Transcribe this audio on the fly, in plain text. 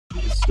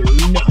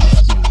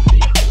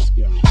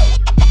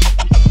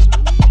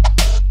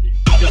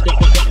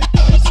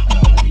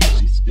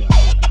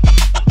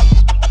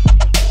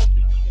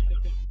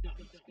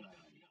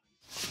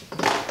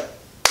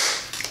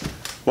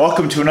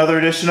Welcome to another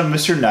edition of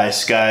Mr.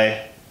 Nice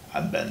Guy.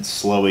 I'm Ben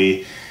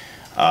Slowey.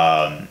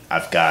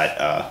 I've got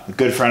a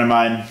good friend of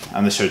mine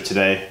on the show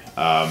today.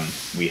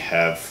 We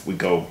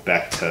go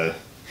back to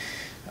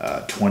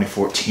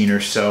 2014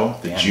 or so.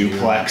 The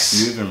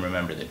Juplex. You even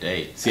remember the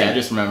date? See, I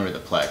just remember the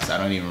Plex. I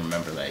don't even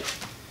remember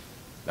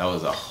that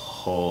was a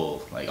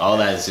whole all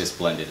that is just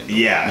blended into.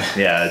 Yeah,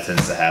 that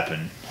tends to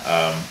happen.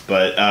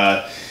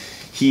 But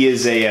he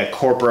is a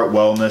corporate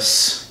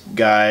wellness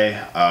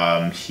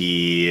guy.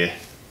 He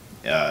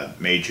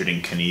majored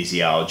in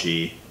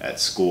kinesiology at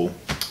school,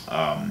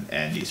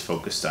 and he's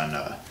focused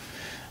on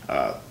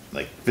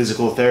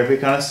physical therapy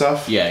kind of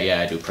stuff.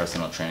 Yeah, I do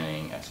personal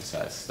training,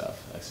 exercise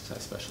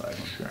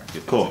specializing. Sure.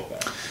 Cool.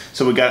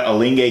 So we got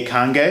Alinge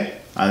Kange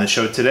on the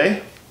show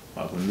today.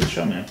 Welcome to the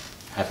show, man.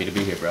 Happy to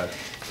be here, bro.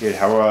 Good.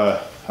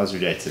 How's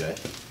your day today?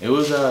 It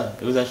was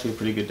actually a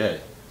pretty good day.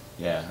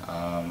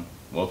 Yeah.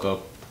 Woke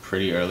up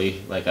pretty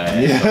early, like I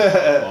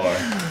had before.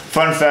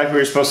 Fun fact: we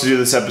were supposed to do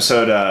this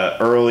episode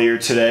earlier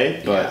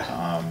today, but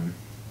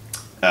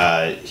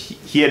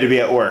he had to be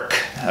at work,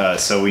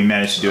 so we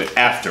managed to do it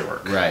after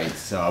work. Right.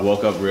 So I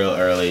woke up real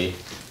early,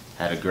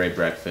 had a great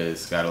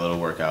breakfast, got a little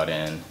workout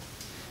in,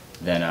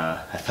 then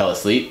I fell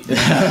asleep.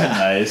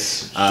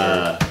 Nice.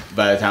 Sure.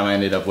 By the time I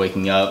ended up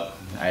waking up,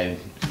 I had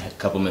a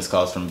couple missed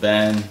calls from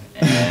Ben,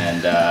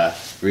 and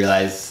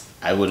realized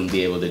I wouldn't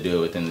be able to do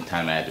it within the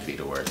time I had to be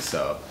to work.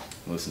 So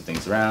move some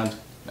things around.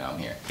 Now I'm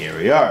here. Here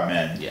we are,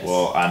 man. Yes.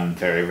 Well, I'm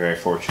very, very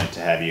fortunate to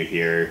have you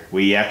here.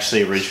 We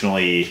actually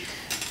originally,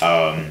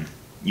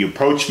 you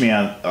approached me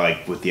on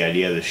with the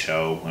idea of the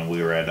show when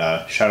we were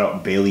at shout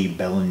out Bailey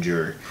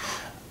Bellinger,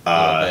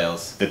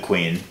 the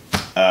Queen.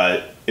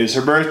 It was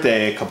her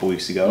birthday a couple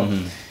weeks ago,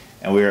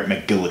 and we were at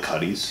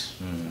McGillicuddy's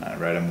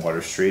right on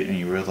Water Street, and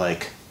you were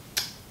like,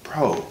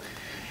 "Bro,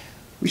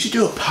 we should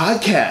do a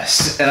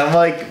podcast." And I'm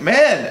like,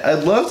 "Man,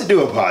 I'd love to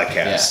do a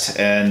podcast."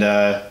 Yeah.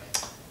 And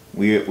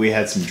we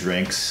had some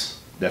drinks,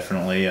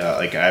 definitely.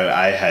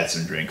 I had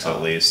some drinks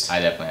at least.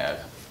 I definitely had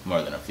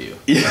more than a few.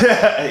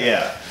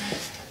 Yeah.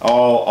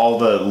 All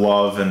the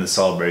love and the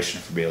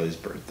celebration for Bailey's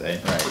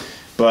birthday. Right.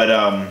 But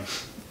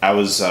I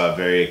was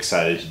very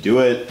excited to do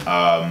it.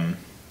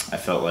 I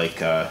felt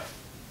like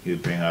you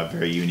would bring a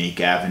very unique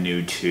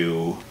avenue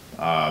to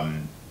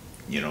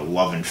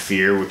love and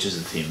fear, which is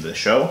the theme of the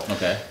show.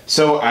 Okay.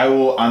 So I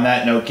will, on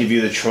that note, give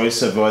you the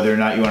choice of whether or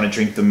not you want to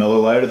drink the Miller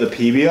Lite or the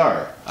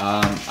PBR.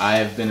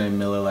 I've been a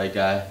Miller Lite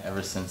guy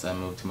ever since I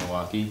moved to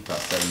Milwaukee about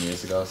 7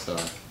 years ago, so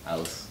I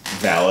was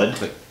valid.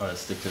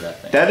 Stick to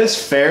that thing. That is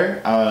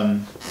fair.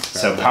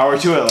 So power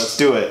to it. Let's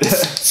do it.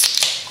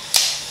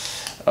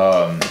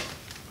 Oh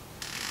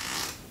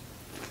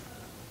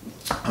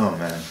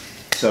man.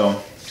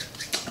 So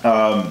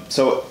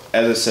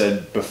as I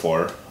said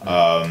before,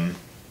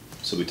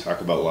 so we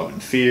talk about love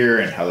and fear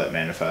and how that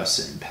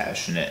manifests in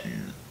passionate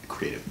and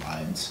creative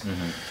minds.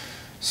 Mm-hmm.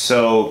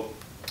 So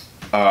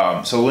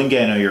Linge,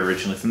 I know you're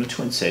originally from the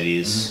Twin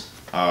Cities.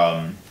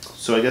 Mm-hmm.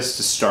 So I guess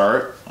to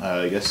start,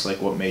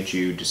 what made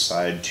you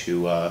decide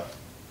to,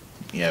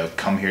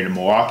 come here to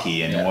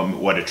Milwaukee, and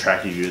what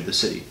attracted you to the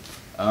city?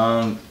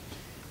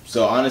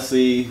 So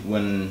honestly,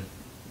 when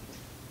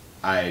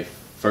I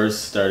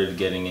first started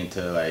getting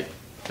into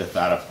the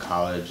thought of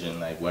college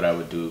and what I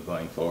would do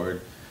going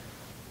forward,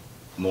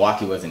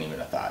 Milwaukee wasn't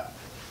even a thought.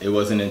 It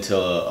wasn't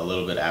until a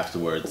little bit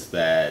afterwards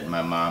that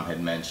my mom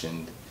had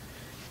mentioned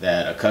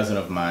that a cousin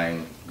of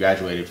mine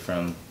graduated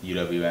from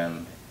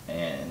UWM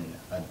and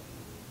a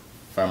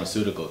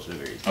pharmaceutical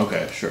degree.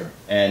 Okay, sure.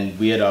 And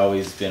we had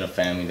always been a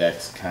family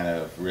that's kind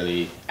of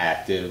really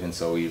active, and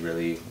so we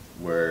really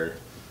were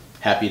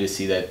happy to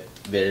see that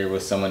there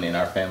was someone in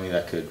our family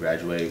that could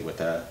graduate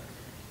with a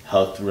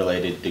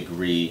health-related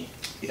degree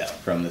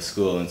from the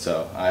school. And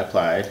so I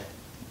applied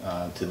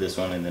to this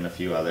one and then a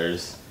few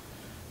others.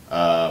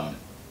 Got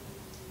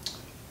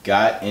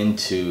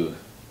into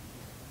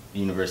the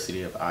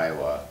University of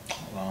Iowa.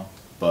 Wow.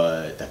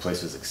 But that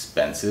place was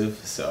expensive,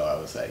 so I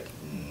was like,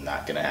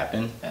 not gonna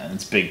happen. And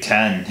it's Big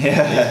Ten.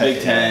 It's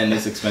Big Ten,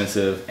 it's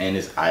expensive, and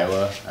it's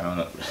Iowa. I don't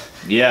know.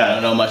 Yeah. I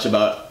don't know much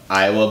about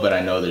Iowa, but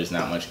I know there's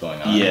not much going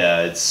on.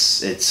 Yeah,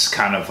 it's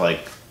kind of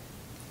like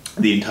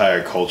the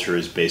entire culture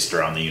is based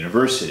around the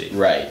university.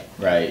 Right.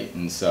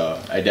 And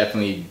so I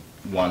definitely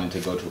wanted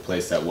to go to a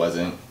place that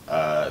wasn't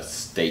a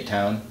state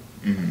town.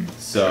 Mm-hmm.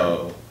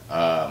 So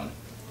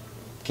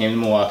came to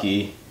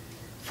Milwaukee.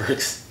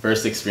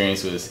 First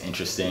experience was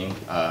interesting.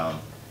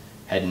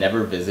 Had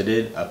never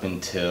visited up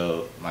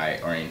until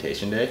my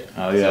orientation day.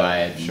 Oh, yeah. So I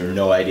had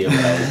no idea what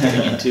I was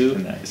getting into.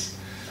 Nice.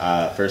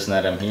 First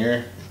night I'm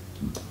here,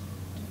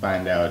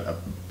 find out a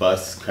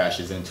bus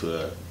crashes into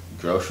a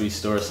grocery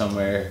store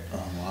somewhere.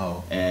 Oh,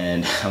 wow.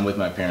 And I'm with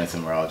my parents,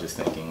 and we're all just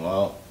thinking,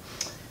 well,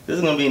 this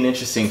is going to be an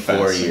interesting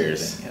 4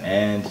 years. Yeah.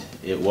 And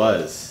it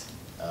was.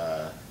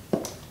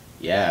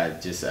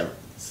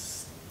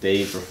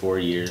 stayed for 4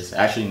 years.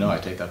 Actually, no, I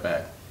take that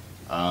back.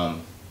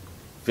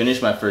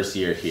 Finished my first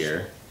year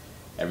here.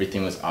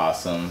 Everything was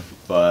awesome,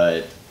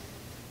 but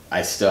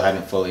I still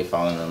hadn't fully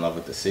fallen in love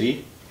with the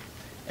city.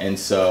 And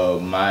so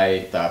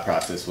my thought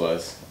process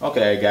was,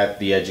 okay, I got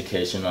the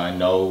education. I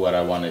know what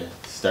I want to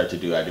start to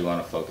do. I do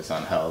want to focus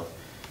on health.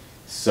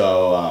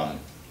 So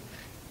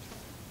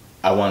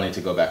I wanted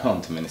to go back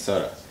home to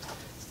Minnesota.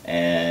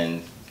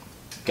 And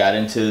got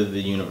into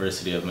the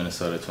University of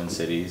Minnesota Twin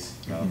Cities.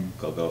 You know,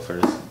 go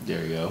Gophers.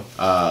 There you go.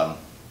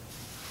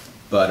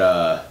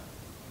 But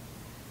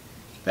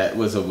that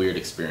was a weird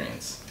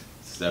experience.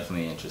 It's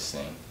definitely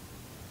interesting.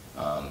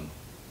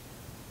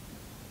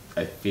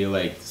 I feel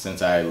like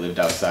since I lived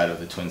outside of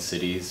the Twin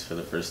Cities for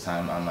the first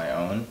time on my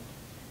own,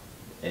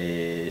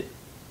 it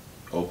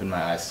opened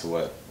my eyes to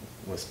what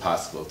was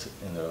possible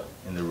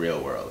in the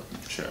real world.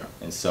 Sure.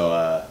 And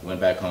so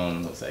went back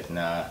home. Was like,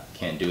 nah,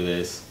 can't do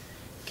this.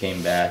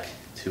 Came back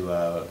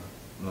to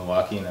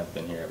Milwaukee, and I've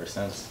been here ever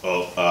since.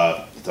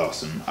 Oh, it's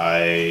awesome.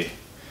 I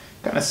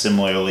kind of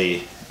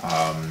similarly,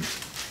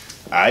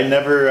 I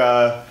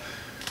never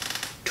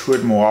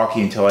toured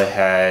Milwaukee until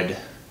I'd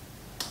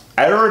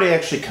already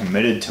actually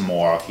committed to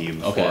Milwaukee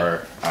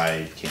before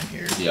I came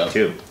here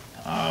too.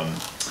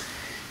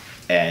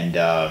 And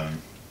I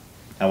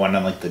went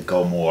on like the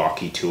Go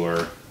Milwaukee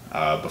tour.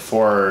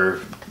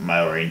 Before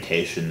my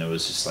orientation, it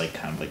was just like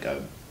kind of like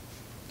it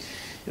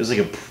was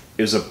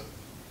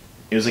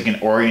like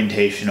an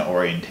orientation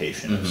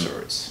of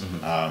sorts.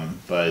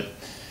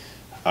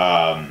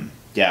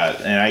 Yeah,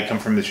 and I come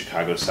from the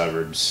Chicago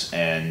suburbs,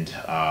 and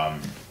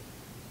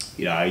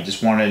you know, I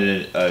just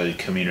wanted a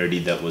community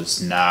that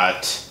was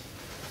not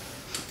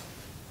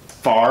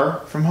far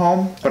from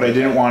home, but I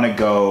didn't want to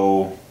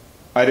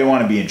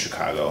be in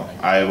Chicago.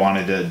 I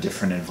wanted a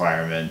different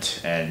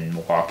environment, and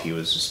Milwaukee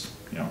was just,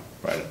 you know,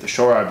 right up the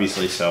shore,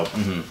 obviously, so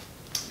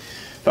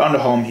found a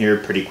home here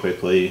pretty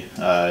quickly,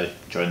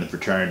 joined the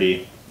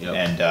fraternity,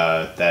 and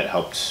that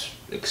helped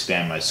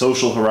expand my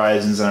social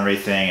horizons and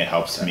everything. It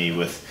helps me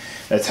with,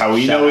 that's how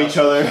we know each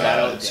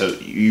other. So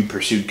you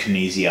pursued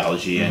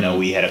kinesiology. I know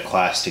we had a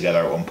class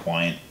together at one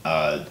point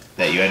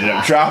that you ended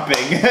up dropping.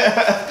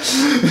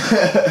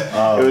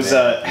 It was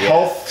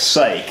health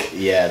psych.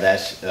 Yeah,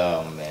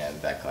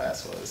 that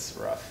class was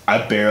rough. I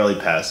barely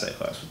passed that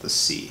class with a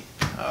C.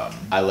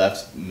 I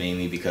left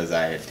mainly because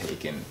I had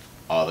taken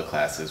all the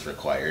classes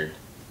required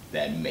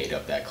that made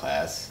up that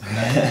class.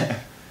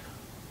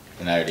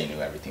 And I already knew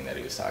everything that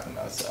he was talking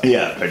about. So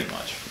yeah, pretty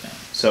much. Yeah.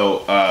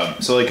 So,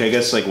 like, I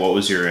guess, like, what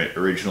was your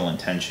original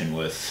intention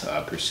with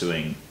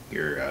pursuing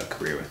your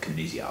career with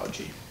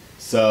kinesiology?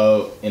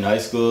 So in high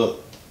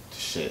school,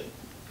 shit,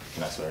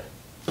 can I swear?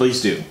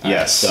 Please do.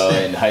 Yes. So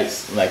in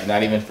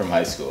not even from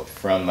high school,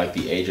 from like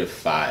the age of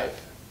 5,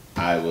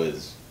 I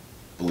was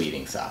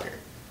bleeding soccer.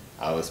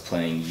 I was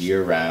playing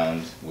year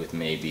round with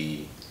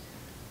maybe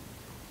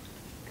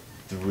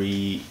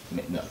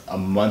a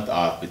month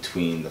off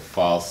between the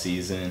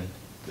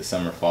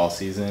summer fall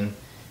season,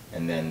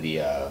 and then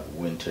the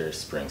winter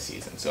spring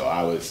season. So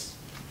I was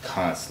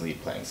constantly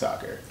playing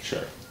soccer.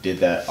 Sure. Did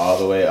that all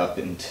the way up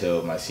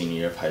until my senior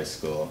year of high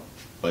school.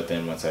 But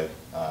then once I,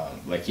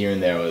 like here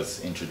and there, I was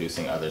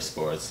introducing other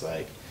sports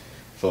like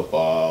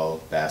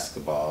football,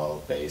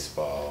 basketball,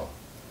 baseball,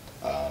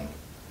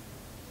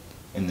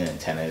 and then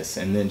tennis,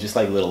 and then just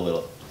like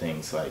little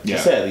things like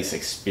just to at least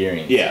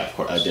experience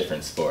a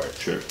different sport.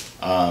 Sure.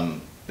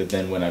 But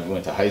then when I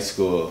went to high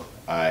school,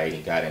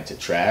 I got into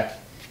track,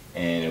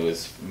 and it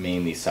was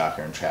mainly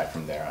soccer and track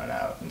from there on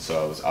out. And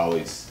so I was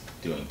always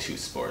doing 2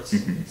 sports,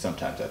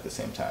 sometimes at the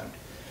same time.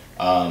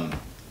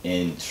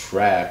 In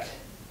track,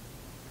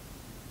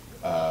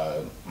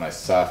 my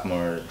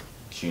sophomore,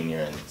 junior,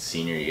 and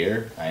senior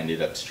year, I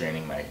ended up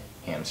straining my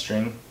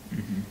hamstring.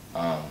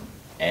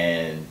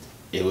 And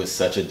it was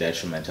such a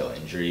detrimental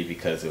injury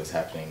because it was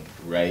happening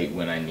right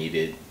when I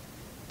needed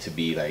to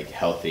be like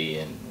healthy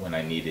and when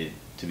I needed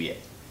to be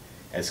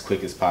as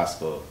quick as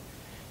possible.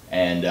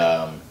 And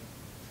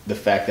the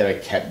fact that I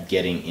kept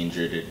getting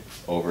injured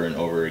over and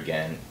over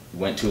again,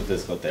 went to a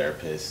physical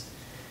therapist,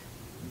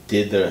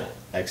 did the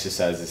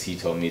exercises he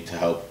told me to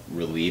help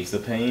relieve the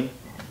pain,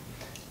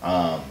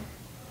 but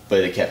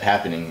it kept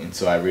happening. And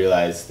so I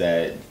realized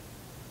that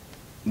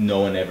no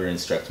one ever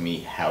instructed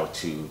me how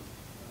to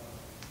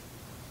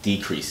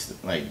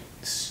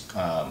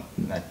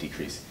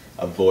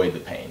avoid the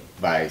pain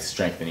by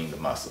strengthening the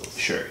muscles.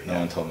 Sure. No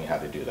one told me how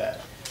to do that.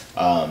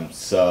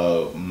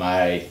 So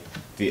my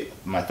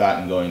thought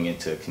in going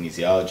into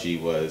kinesiology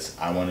was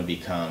I want to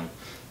become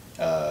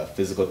a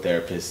physical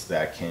therapist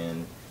that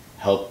can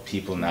help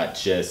people not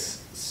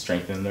just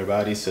strengthen their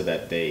bodies so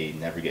that they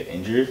never get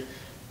injured,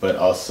 but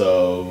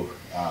also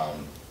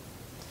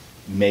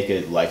make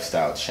a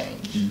lifestyle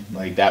change.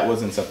 Like that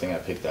wasn't something I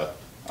picked up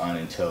on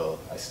until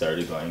I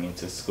started going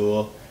into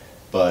school,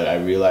 but I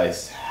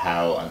realized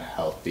how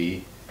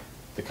unhealthy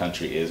the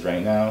country is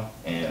right now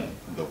and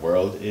the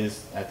world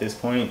is at this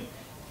point,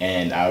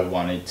 and I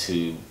wanted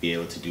to be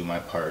able to do my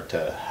part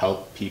to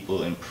help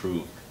people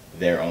improve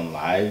their own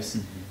lives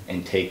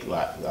and take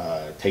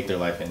their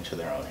life into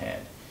their own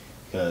hand.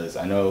 because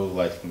I know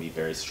life can be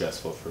very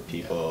stressful for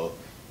people.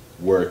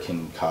 Work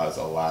can cause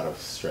a lot of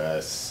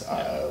stress,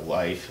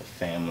 life,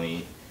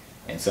 family,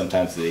 and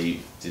sometimes they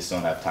just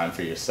don't have time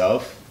for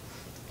yourself.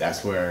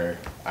 That's where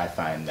I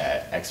find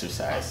that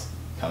exercise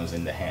comes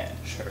into hand.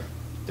 Sure.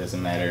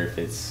 Doesn't matter if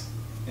it's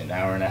an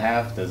hour and a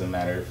half, doesn't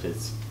matter if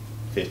it's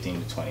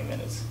 15 to 20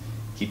 minutes.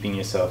 Keeping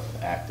yourself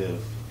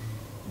active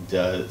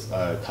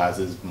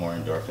causes more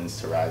endorphins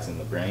to rise in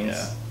the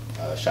brains.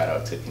 Shout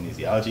out to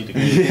kinesiology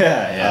degree.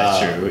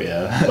 True,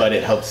 yeah. But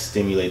it helps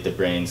stimulate the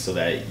brain so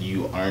that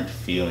you aren't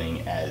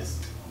feeling as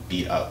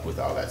beat up with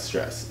all that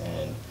stress.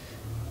 And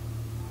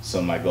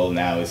so my goal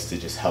now is to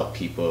just help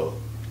people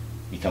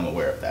become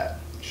aware of that.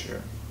 Sure.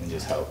 And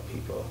just help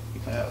people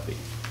become healthy.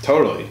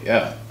 Totally,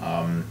 yeah.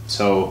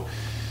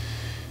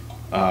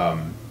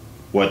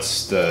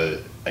 What's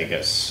the, I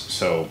guess,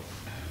 so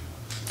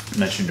you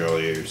mentioned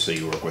earlier, so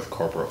you work with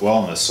corporate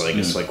wellness, so I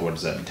guess, like, what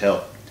does that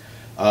entail?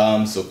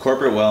 So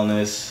corporate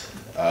wellness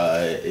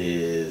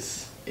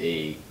is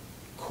a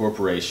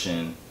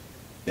corporation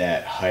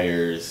that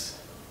hires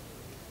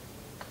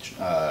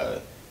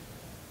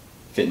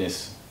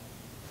fitness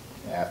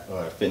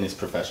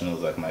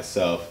professionals like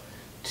myself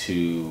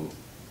to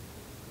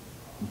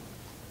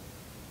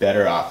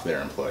better off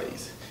their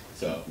employees.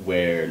 So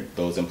where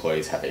those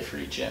employees have a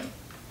free gym.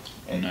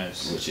 And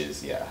nice. Which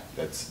is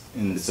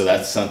so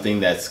that's something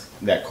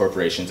that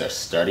corporations are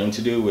starting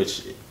to do,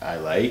 which I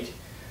like.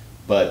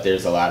 But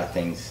there's a lot of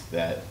things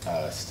that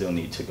still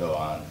need to go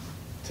on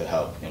to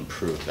help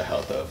improve the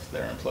health of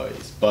their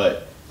employees.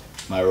 But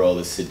my role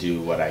is to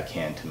do what I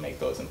can to make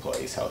those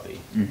employees healthy.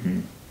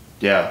 Mm-hmm.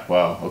 Yeah.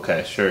 Wow.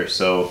 Okay. Sure.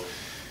 So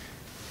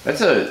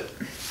that's a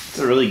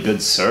really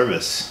good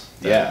service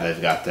that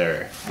they've got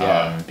there.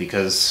 Yeah.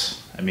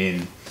 Because I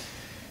mean,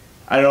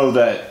 I know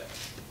that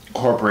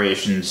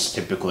corporations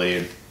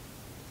typically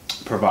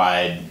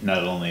provide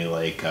not only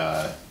like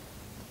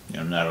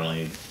not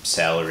only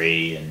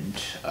salary and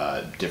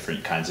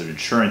different kinds of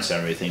insurance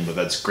and everything, but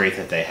that's great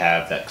that they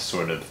have that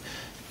sort of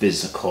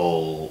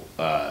physical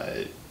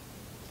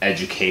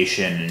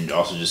education and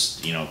also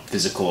just,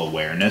 physical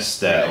awareness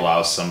that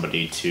allows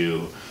somebody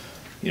to,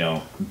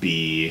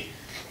 be,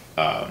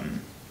 that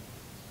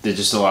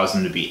just allows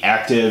them to be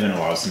active and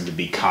allows them to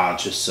be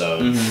conscious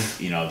of,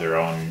 their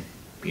own,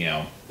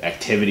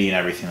 activity and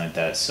everything like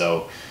that.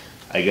 So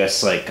I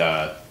guess like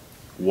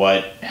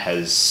what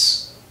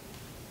has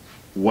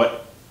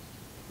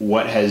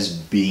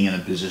being in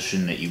the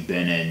position that you've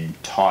been in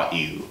taught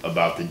you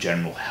about the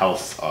general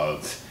health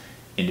of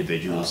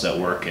individuals that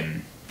work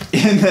in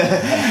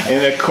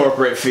the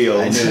corporate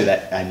field?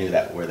 I knew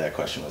that where that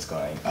question was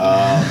going.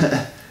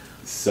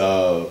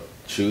 So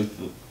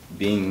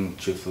being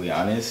truthfully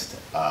honest,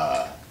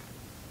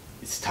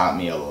 it's taught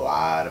me a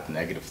lot of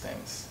negative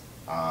things.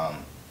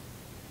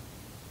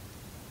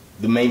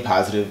 The main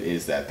positive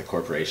is that the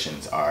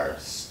corporations are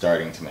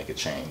starting to make a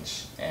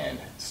change and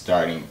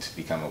starting to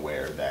become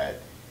aware that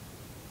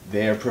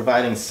they're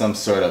providing some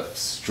sort of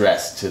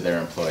stress to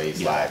their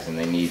employees' lives, and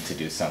they need to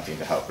do something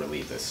to help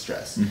relieve this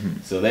stress.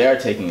 Mm-hmm. So they are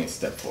taking a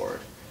step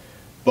forward.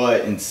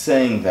 But in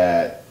saying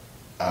that,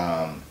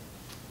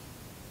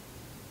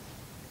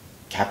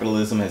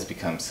 capitalism has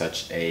become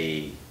such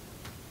a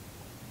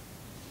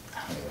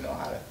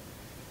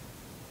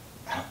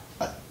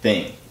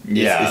thing.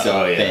 It's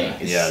a thing.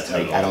 It's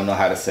totally. Like, I don't know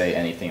how to say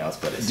anything else,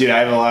 but it's... Dude, I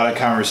have a lot of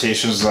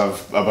conversations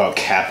about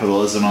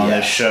capitalism on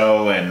this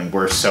show, and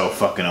we're so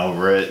fucking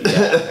over it.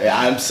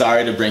 I'm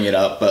sorry to bring it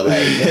up, but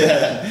like,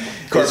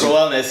 corporate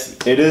wellness...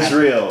 It is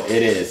real.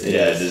 It is. It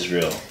is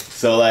real.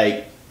 So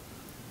like,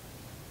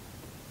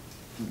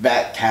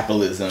 that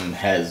capitalism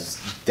has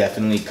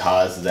definitely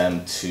caused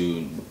them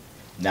to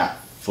not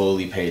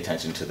fully pay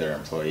attention to their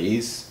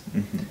employees.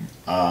 Mm-hmm.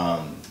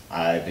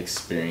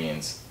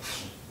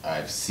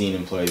 I've seen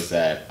employees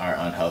that are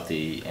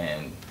unhealthy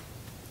and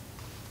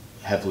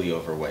heavily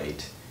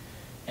overweight,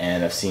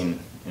 and I've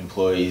seen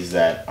employees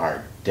that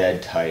are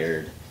dead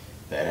tired,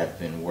 that have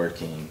been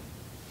working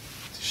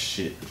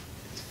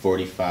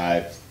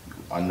 45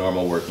 on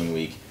normal working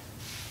week,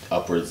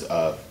 upwards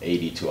of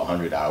 80 to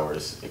 100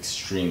 hours,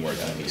 extreme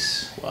working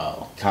weeks.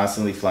 Wow.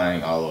 Constantly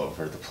flying all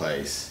over the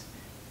place,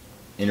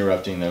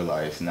 interrupting their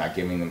life, not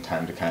giving them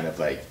time to kind of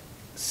like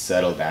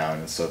settle down,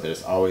 and so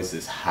there's always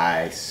this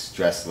high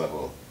stress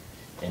level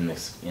in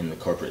the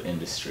corporate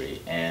industry.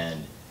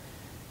 And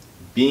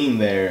being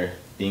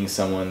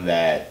someone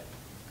that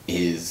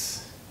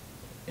is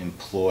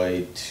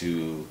employed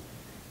to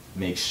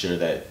make sure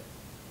that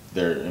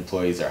their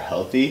employees are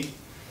healthy,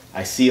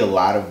 I see a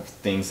lot of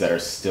things that are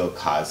still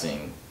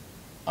causing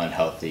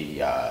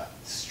unhealthy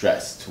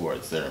stress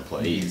towards their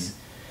employees.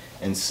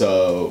 Mm-hmm. And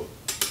so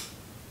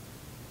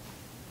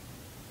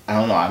I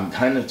don't know, I'm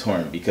kind of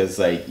torn because,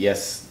 like,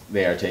 yes,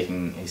 they are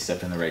taking a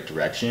step in the right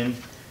direction,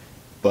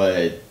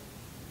 but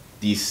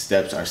these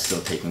steps are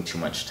still taking too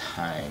much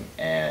time,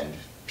 and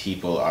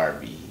people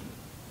are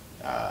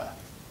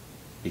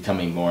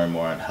becoming more and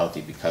more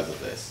unhealthy because of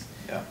this.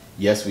 Yeah.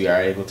 Yes, we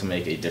are able to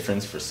make a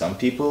difference for some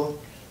people,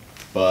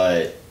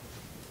 but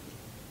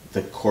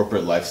the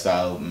corporate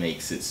lifestyle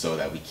makes it so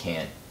that we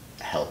can't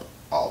help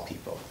all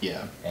people.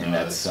 Yeah. And No,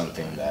 that's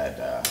something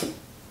that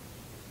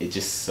it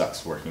just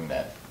sucks working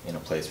that in a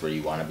place where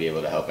you want to be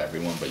able to help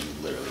everyone, but you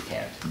literally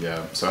can't.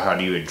 Yeah. So how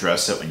do you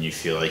address it when you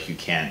feel like you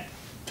can't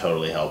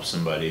totally help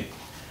somebody?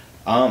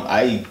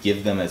 I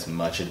give them as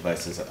much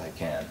advice as I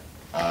can.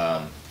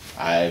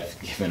 I've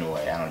given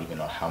away, I don't even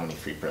know how many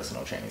free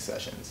personal training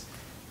sessions.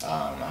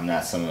 I'm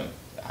not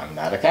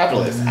a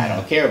capitalist. I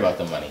don't care about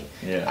the money.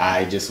 Yeah.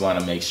 I just want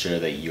to make sure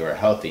that you're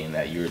healthy and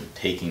that you're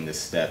taking the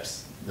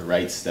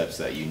right steps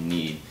that you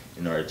need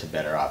in order to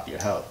better off your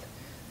health.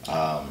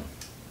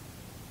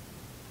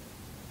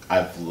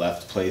 I've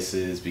left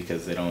places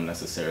because they don't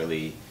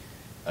necessarily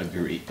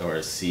agree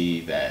or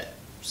see that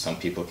some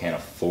people can't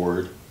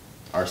afford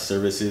our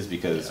services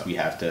because we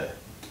have to,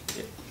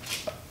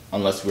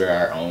 unless we're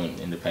our own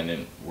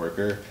independent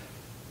worker,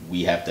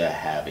 we have to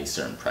have a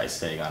certain price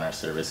tag on our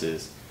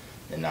services,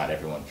 and not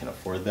everyone can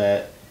afford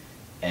that.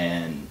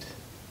 And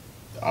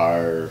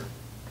our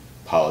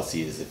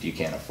policy is if you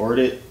can't afford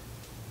it,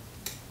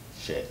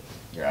 shit,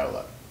 you're out of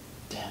luck.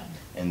 Damn.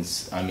 And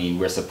I mean,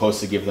 we're supposed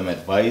to give them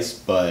advice,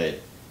 but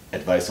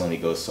advice only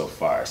goes so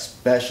far,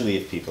 especially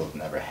if people have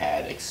never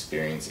had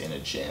experience in a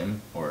gym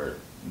or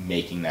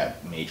making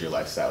that major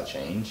lifestyle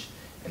change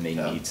and they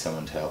need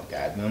someone to help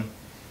guide them.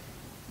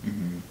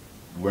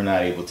 We're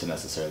not able to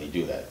necessarily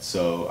do that.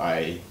 So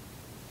I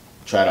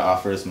try to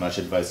offer as much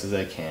advice as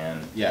I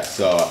can. Yeah,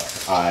 so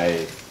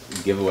I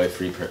give away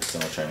free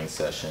personal training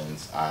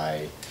sessions.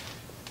 I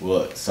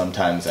will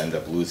sometimes end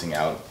up losing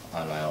out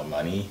on my own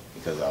money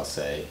because I'll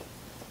say,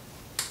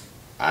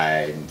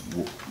 I'm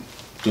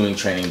doing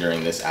training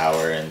during this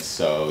hour, and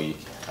so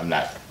I'm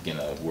not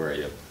gonna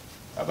worry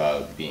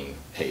about being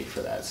paid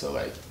for that. So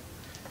like,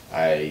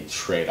 I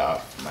trade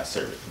off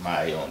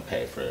my own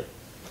pay for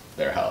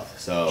their health.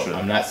 So Sure.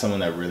 I'm not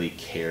someone that really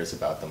cares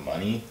about the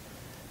money,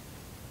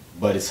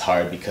 but it's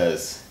hard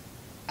because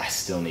I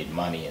still need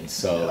money, and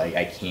so like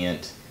I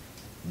can't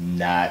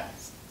not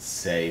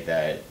say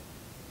that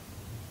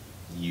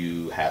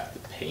you have to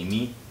pay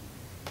me.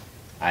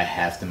 I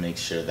have to make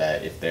sure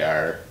that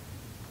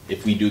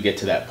if we do get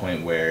to that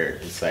point where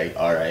it's like,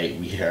 all right,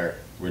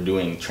 we're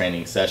doing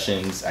training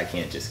sessions, I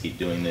can't just keep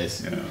doing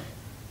this. Yeah.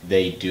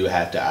 They do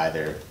have to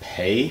either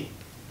pay,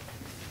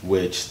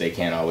 which they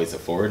can't always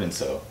afford, and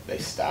so they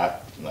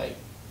stop like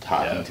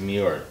talking to me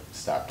or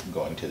stop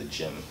going to the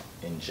gym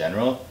in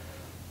general,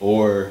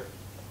 or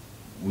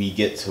we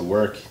get to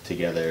work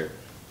together,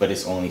 but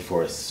it's only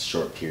for a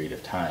short period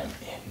of time,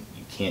 and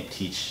you can't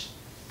teach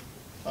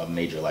a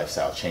major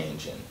lifestyle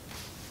change in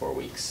 4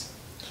 weeks.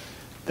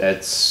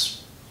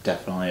 That's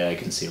definitely, I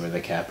can see where the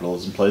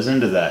capitalism plays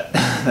into that.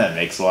 That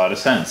makes a lot of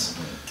sense.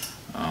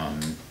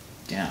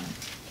 Damn.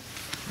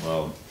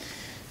 Well,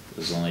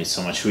 there's only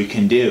so much we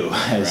can do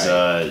as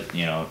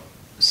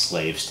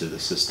slaves to the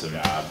system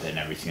and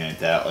everything like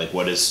that. Like,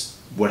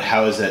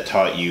 how has that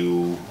taught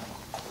you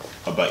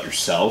about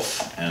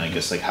yourself? And I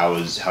guess like how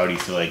do you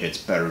feel like it's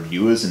bettered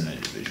you as an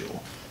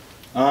individual?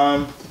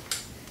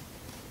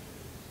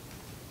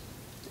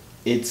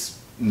 It's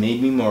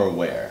made me more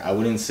aware. I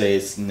wouldn't say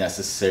it's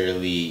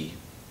necessarily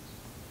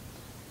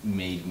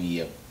made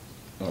me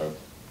or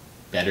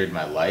bettered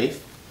my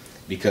life,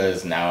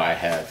 because now I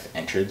have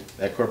entered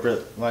that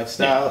corporate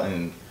lifestyle,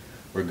 and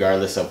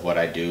regardless of what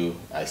I do,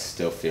 I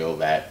still feel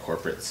that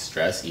corporate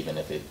stress, even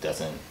if it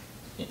doesn't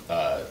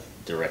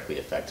directly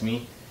affect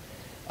me.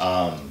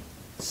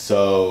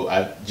 So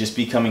I'm just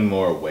becoming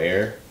more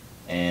aware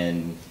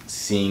and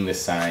seeing the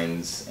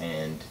signs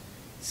and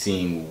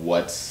seeing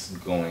what's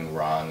going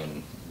wrong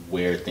and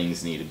where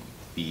things need to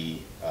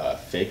be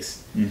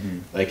fixed.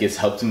 Like, it's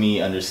helped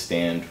me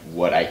understand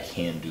what I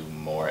can do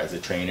more as a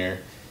trainer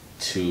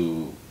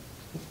to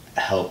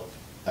help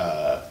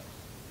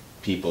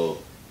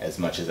people as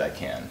much as I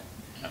can.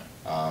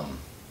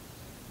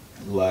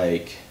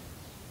 Like,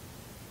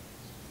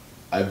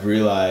 I've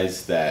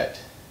realized that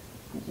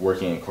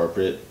working in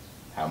corporate,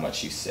 how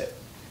much you sit.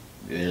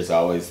 There's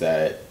always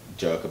that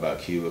joke about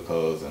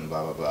cubicles and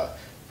blah blah blah,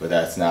 but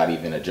that's not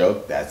even a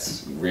joke.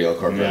 That's real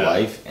corporate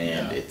life,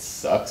 and it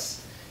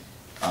sucks.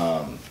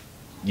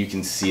 You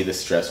can see the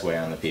stress weigh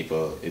on the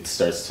people. It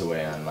starts to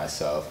weigh on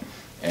myself,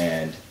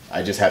 and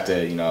I just have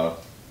to,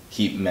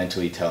 keep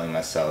mentally telling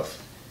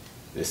myself,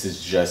 this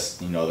is just,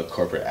 the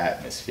corporate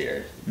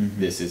atmosphere.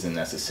 This isn't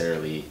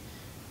necessarily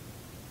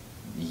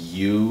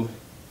you,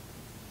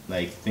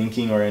 like,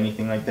 thinking or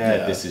anything like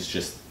that. This is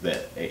just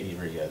the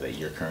area that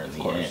you're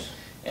currently in.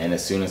 And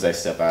as soon as I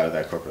step out of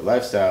that corporate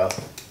lifestyle,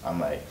 I'm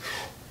like,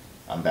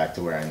 I'm back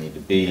to where I need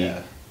to be,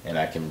 and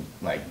I can,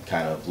 like,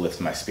 kind of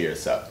lift my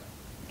spirits up.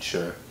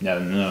 Sure. Yeah,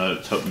 no,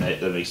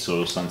 that makes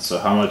total sense. So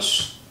how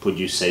much would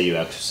you say you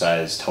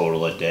exercise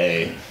total a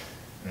day?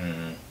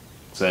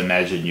 So I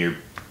imagine you're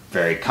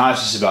very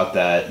conscious about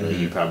that.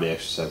 You probably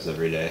exercise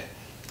every day.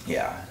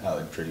 Yeah, I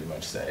would pretty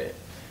much say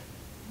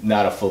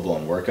not a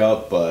full-blown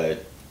workout,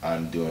 but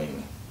I'm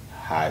doing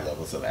high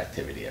levels of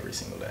activity every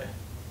single day.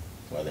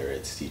 Whether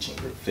it's teaching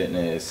group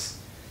fitness,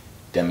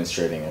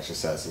 demonstrating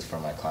exercises for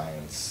my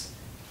clients,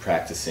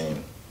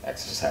 practicing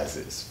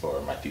exercises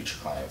for my future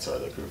clients or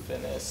the group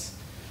fitness.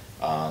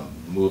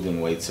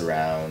 Moving weights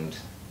around,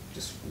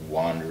 just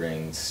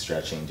wandering,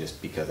 stretching,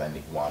 just because I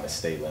want to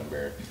stay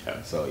limber. Okay.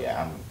 So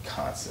yeah, I'm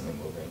constantly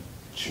moving,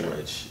 Sure.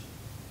 which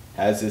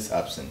has its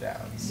ups and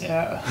downs.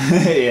 Yeah,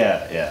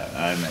 yeah,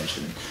 I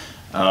imagine.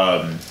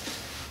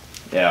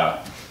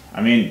 Yeah,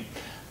 I mean,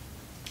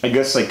 I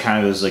guess like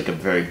kind of as like a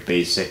very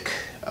basic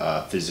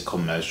physical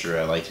measure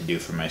I like to do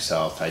for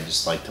myself. I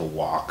just like to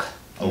walk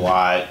a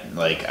lot.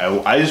 Like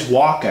I just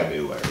walk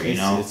everywhere, you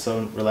know? It's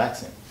so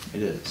relaxing.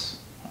 It is.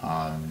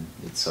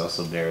 It's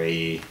also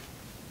very,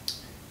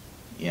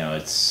 you know,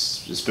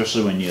 it's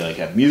especially when you like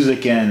have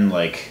music in,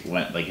 like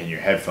when like in your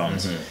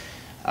headphones.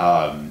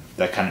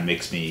 That kind of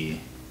makes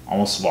me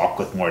almost walk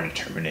with more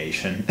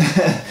determination.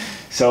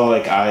 So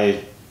like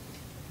I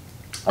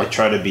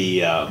try to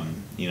be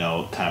you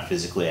know, kind of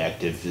physically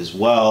active as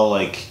well.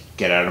 Like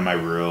get out of my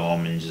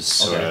room and just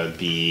sort of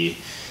be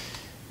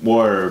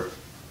more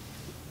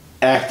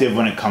active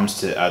when it comes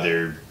to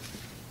other,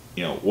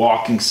 you know,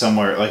 walking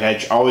somewhere. Like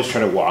I always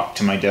try to walk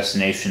to my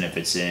destination if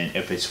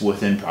it's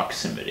within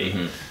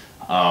proximity,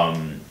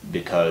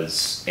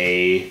 because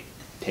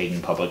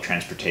taking public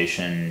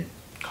transportation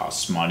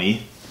costs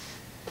money.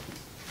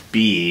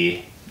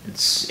 B,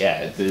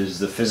 there's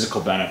the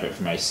physical benefit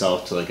for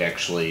myself to like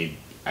actually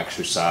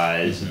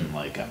exercise, and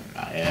like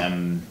I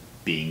am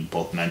being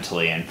both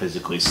mentally and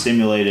physically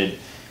stimulated.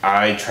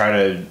 I try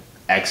to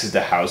exit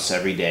the house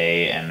every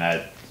day, and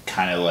that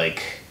kind of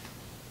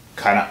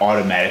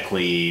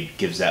automatically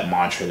gives that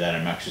mantra that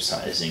I'm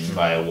exercising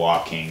by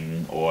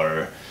walking,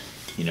 or,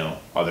 you know,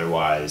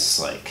 otherwise,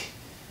 like,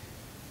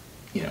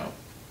 you know,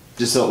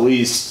 just at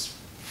least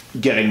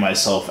getting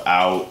myself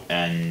out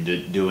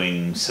and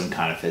doing some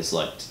kind of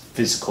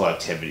physical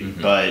activity.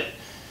 But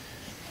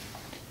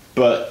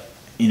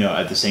you know,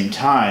 at the same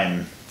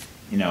time,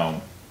 you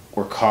know,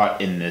 we're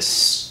caught in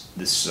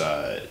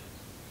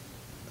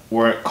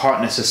we're caught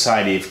in a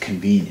society of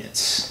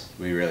convenience.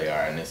 We really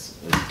are, and it's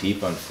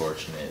deep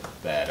unfortunate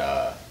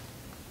that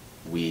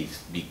we've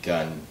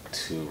begun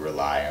to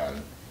rely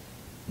on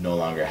no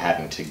longer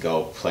having to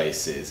go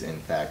places.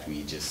 In fact,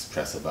 we just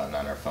press a button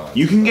on our phone.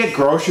 You can get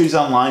groceries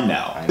online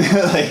now. I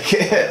know. Like,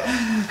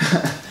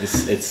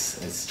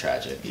 it's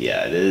tragic.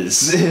 yeah, it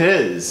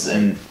is,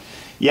 and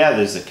yeah,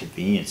 there's the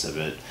convenience of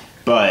it,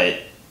 but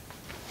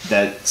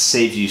that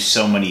saves you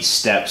so many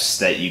steps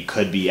that you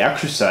could be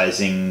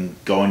exercising,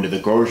 going to the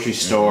grocery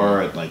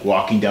store, and like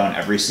walking down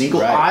every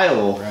single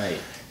aisle,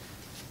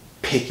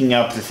 picking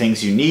up the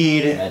things you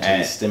need,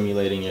 and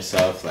stimulating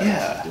yourself. Like,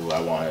 do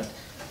I want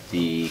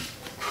the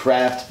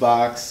Kraft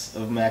box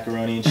of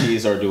macaroni and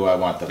cheese, or do I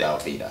want the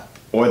Velveeta?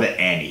 Or the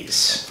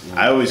Annie's.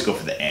 I always go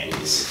for the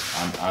Annie's.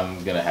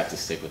 I'm gonna have to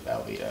stick with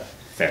Velveeta.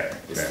 Fair.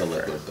 It's the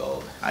liquid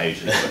gold. I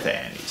usually go with the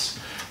Annie's,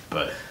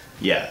 but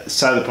yeah,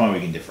 aside the point, we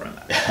can differ on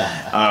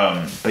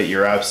that. But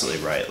you're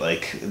absolutely right.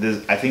 Like,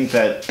 I think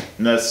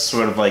that's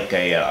sort of like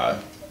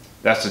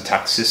that's a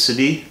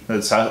toxicity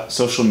that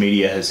social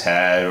media has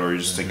had, or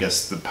just I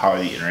guess the power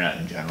of the internet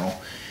in general,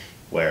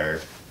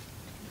 where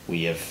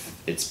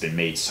it's been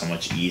made so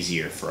much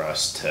easier for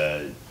us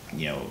to,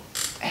 you know,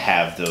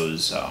 have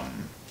those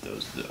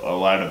a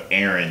lot of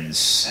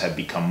errands have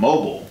become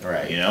mobile,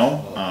 right? You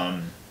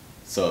know.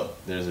 So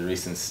there's a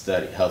recent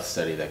health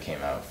study that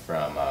came out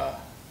from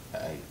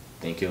I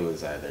think it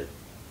was either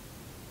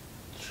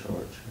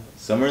Georgia,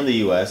 somewhere in the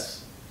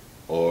U.S.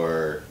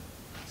 or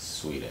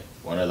Sweden,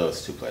 one of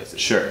those two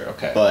places. Sure.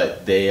 Okay.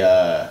 But they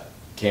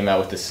came out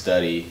with a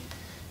study,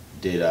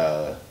 did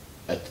a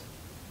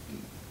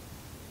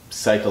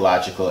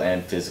psychological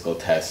and physical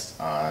test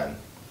on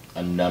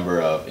a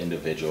number of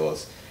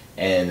individuals,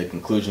 and the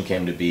conclusion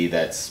came to be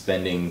that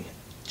spending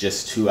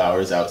just 2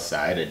 hours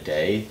outside a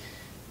day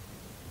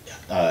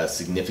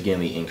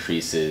significantly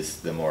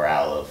increases the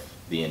morale of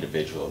the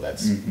individual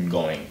that's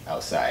going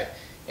outside.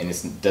 And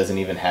it doesn't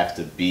even have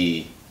to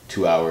be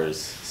 2 hours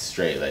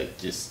straight, like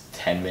just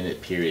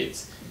 10-minute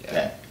periods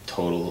that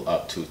total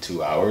up to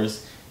 2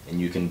 hours, and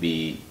you can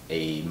be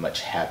a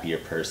much happier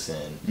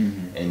person,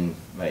 and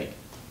like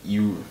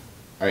you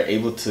are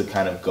able to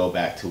kind of go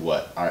back to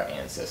what our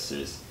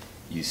ancestors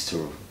used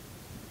to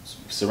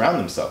surround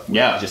themselves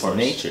with, just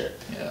nature.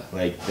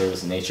 Like there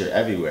was nature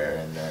everywhere,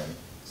 and then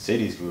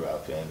cities grew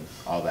up and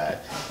all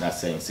that. Not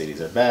saying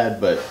cities are bad,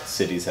 but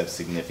cities have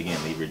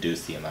significantly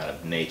reduced the amount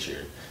of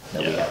nature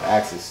that we have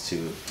access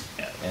to,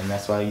 and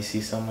that's why you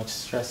see so much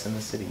stress in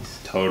the cities.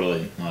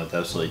 Totally, no, that's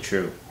absolutely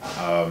true.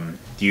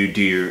 Do you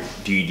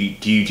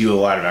do a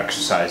lot of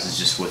exercises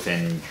just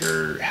within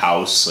your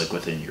house, like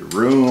within your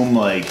room,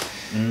 like?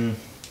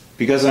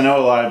 Because I know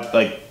a lot of,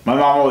 like, my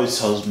mom always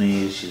tells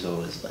me, she's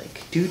always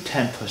like, do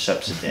 10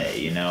 push-ups a day,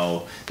 you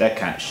know, that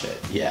kind of shit.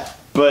 Yeah.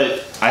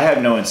 But I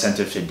have no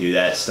incentive to do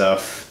that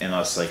stuff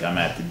unless, like, I'm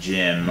at the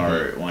gym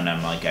or when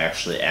I'm, like,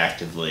 actually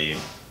actively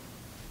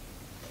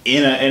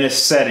in a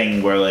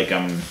setting where, like,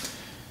 I'm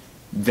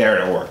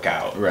there to work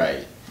out.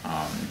 Right.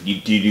 Do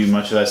you do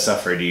much of that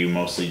stuff, or do you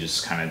mostly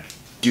just kind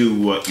of do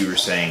what you were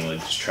saying, like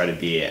just try to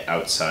be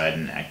outside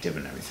and active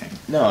and everything?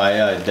 No,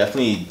 I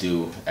definitely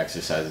do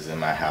exercises in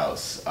my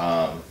house,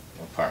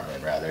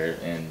 apartment rather,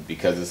 and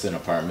because it's an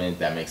apartment,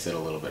 that makes it a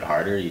little bit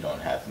harder. You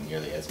don't have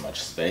nearly as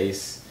much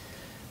space,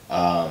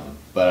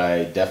 but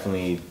I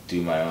definitely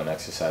do my own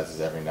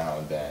exercises every now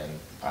and then.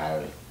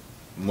 I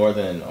more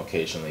than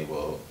occasionally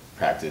will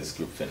practice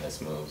group fitness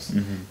moves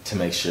to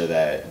make sure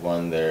that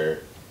one,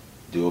 they're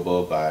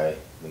doable by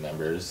the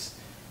members,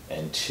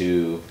 and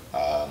two,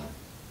 I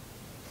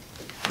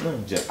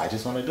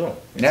just want to do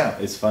them.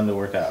 It's fun to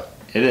work out.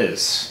 It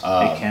is.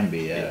 It can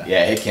be, yeah.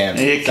 It can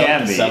be. It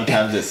can be.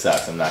 Sometimes it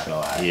sucks, I'm not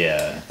going to lie.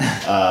 Yeah.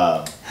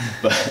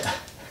 But,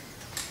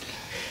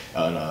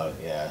 oh no,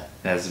 yeah.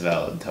 That's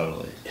valid,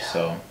 totally. Yeah.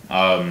 So,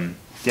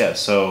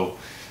 so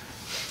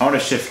I want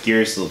to shift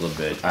gears a little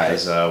bit,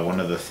 because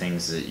one of the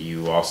things that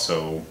you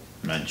also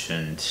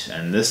mentioned,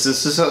 and this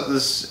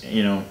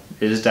you know,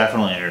 is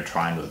definitely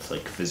intertwined with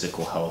like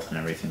physical health and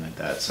everything like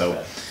that.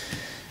 So,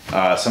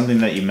 something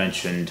that you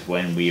mentioned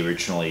when we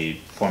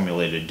originally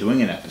formulated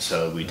doing an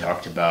episode, we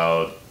talked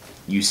about,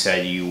 you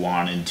said you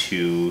wanted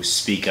to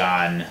speak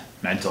on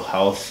mental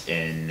health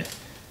in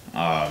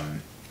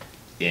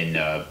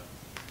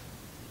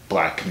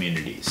Black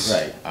communities.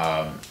 Right.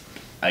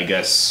 I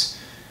guess,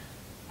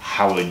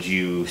 how would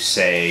you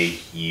say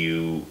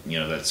you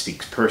know, that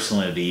speaks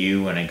personally to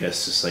you, and I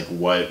guess just like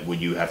what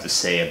would you have to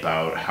say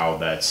about how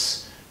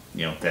that's,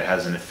 you know, that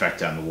has an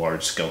effect on the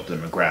large scale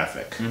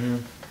demographic? Mm-hmm.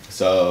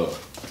 So,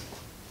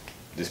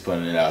 just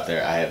putting it out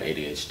there, I have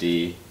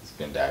ADHD. It's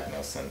been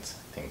diagnosed since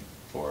I think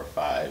 4 or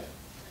 5,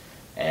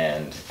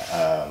 and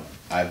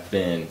I've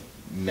been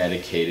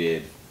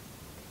medicated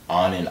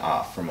on and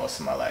off for most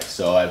of my life.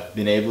 So I've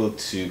been able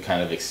to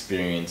kind of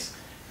experience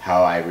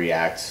how I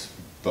react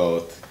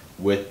both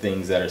with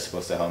things that are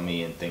supposed to help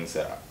me and things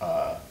that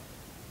I'm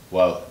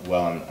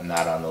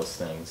not on those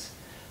things.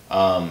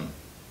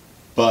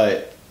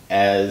 But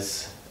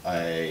as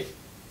a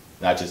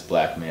not just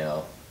Black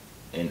male,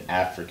 an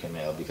African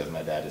male, because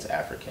my dad is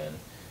African,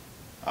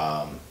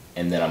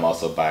 and then I'm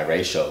also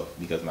biracial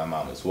because my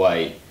mom is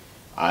white,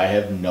 I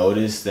have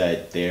noticed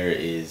that there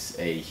is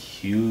a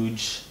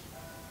huge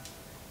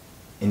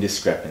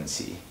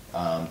indiscrepancy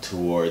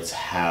towards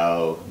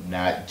how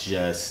not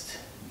just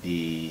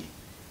the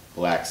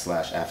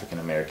Black/African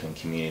American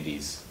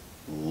communities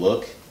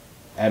look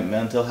at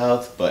mental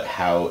health, but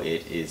how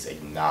it is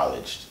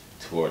acknowledged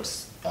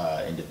towards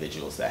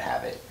individuals that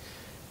have it.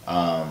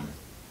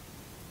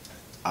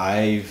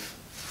 I've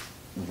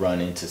run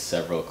into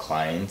several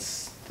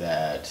clients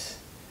that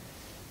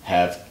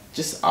have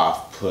just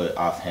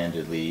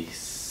offhandedly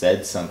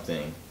said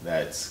something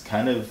that's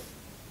kind of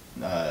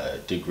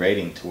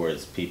degrading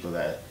towards people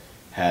that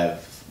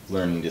have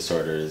learning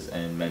disorders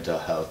and mental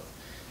health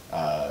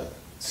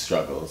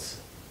struggles.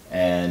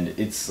 And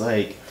it's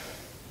like,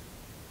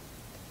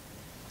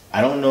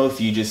 I don't know if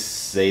you just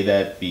say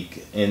that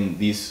and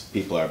these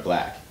people are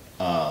Black,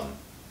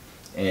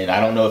 and I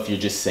don't know if you're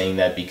just saying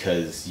that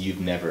because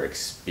you've never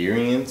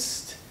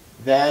experienced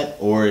that,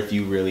 or if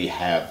you really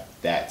have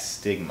that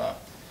stigma.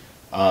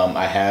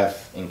 I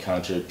have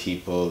encountered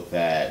people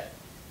that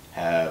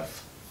have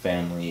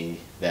family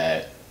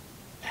that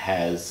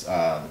has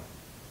a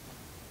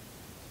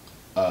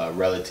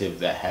relative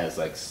that has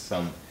like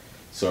some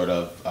sort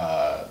of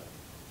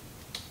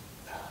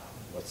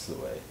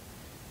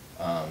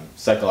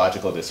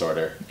psychological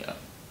disorder. Yeah.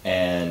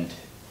 And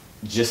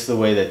just the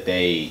way that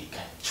they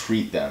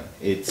treat them,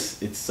 it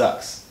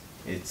sucks.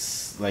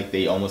 It's like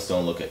they almost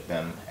don't look at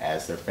them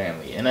as their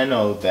family. And I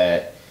know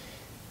that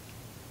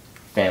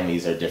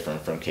families are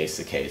different from case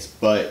to case,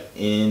 but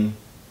in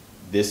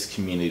this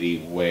community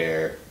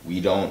where we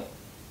don't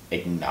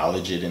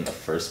acknowledge it in the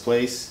first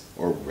place,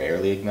 or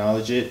rarely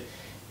acknowledge it,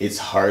 it's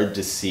hard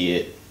to see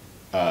it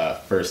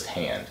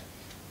firsthand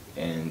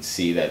and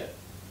see that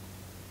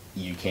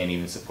you can't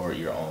even support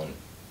your own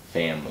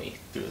family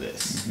through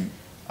this.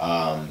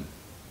 Mm-hmm.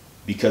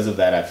 Because of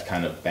that, I've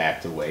kind of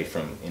backed away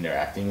from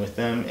interacting with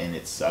them, and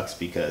it sucks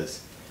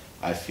because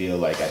I feel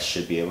like I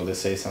should be able to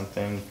say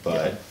something,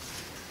 but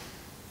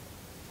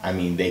I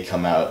mean, they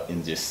come out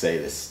and just say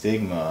the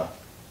stigma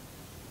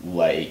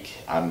like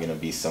I'm going to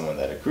be someone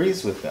that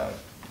agrees with them.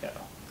 Yeah.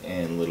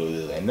 And little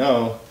do they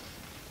know,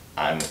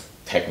 I'm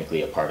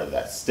technically a part of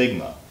that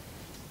stigma.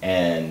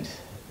 And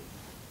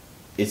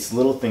it's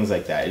little things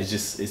like that.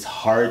 It's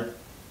hard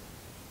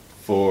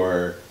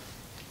for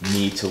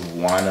me to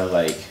want to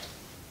like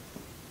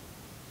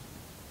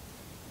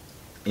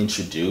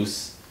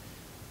introduce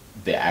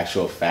the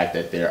actual fact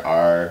that there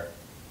are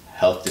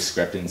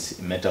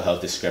mental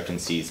health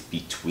discrepancies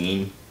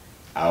between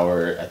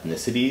our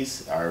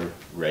ethnicities, our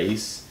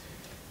race,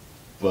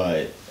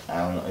 but I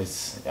don't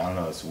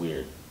know, it's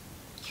weird.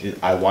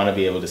 I want to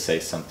be able to say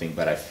something,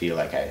 but I feel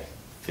like I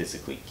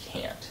physically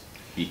can't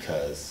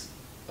because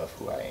of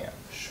who I am.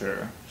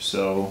 Sure.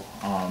 So,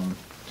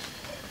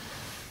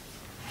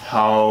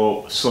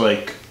 how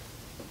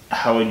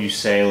would you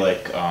say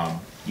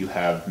you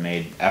have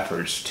made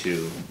efforts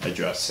to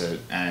address it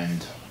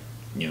and,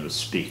 you know,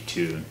 speak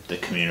to the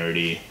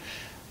community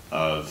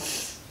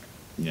of,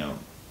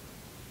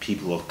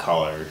 people of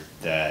color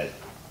that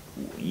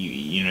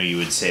you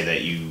would say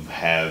that you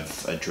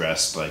have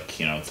addressed, like,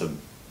 the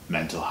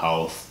mental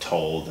health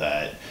toll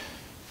that,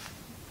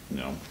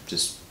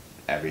 just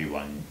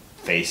everyone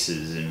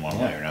faces in one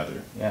way or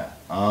another. Yeah.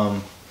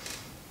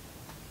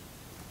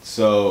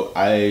 So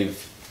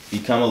I've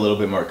become a little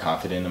bit more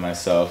confident in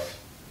myself.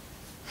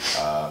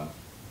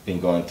 Been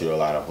going through a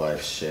lot of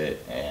life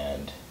shit,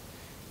 and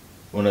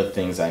one of the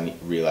things I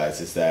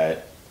realize is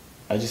that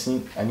I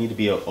need to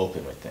be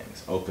open with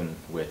things, open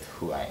with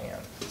who I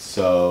am.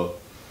 So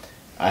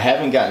I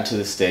haven't gotten to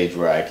the stage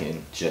where I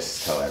can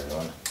just tell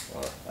everyone,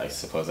 or I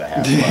suppose I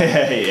have.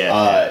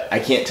 But, I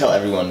can't tell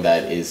everyone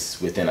that is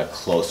within a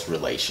close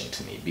relation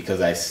to me, because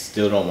I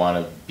still don't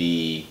want to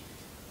be.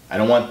 I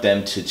don't want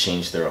them to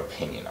change their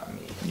opinion on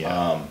me.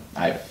 Yeah.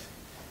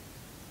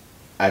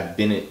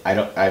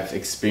 I've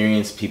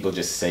experienced people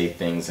just say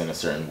things in a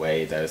certain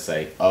way that it's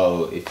like,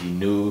 oh, if you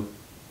knew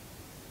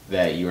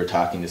that you were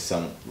talking to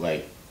someone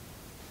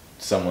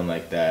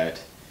like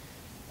that,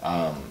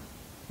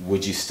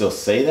 would you still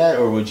say that,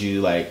 or would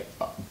you like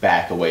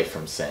back away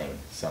from saying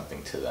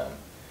something to them?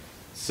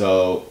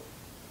 So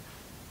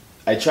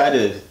I try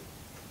to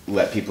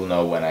let people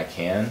know when I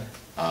can,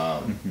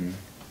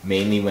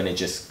 mainly when it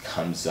just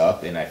comes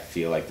up and I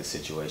feel like the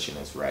situation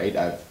is right.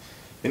 I've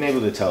been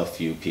able to tell a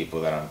few people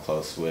that I'm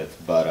close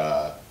with,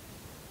 but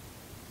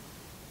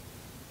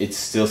it's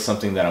still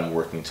something that I'm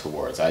working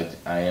towards. I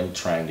am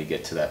trying to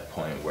get to that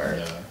point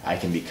where I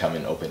can become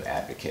an open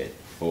advocate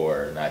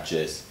for not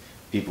just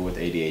people with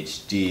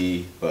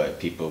ADHD, but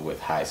people with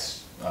high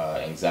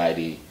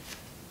anxiety,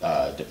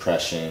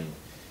 depression,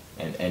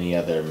 and any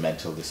other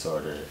mental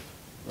disorder,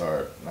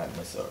 or not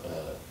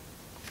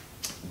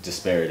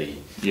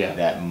disparity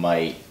that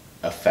might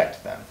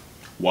affect them.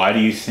 Why do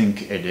you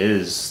think it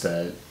is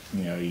that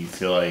you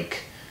feel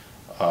like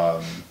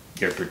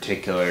your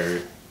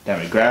particular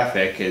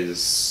demographic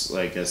is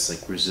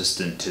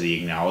resistant to the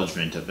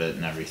acknowledgement of it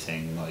and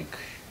everything?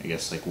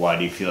 Why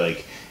do you feel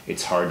like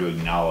it's hard to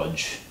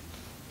acknowledge?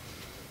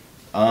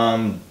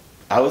 I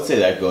would say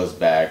that goes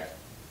back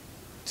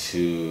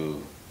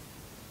to,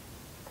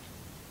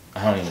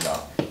 I don't even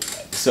know.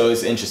 So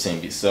it's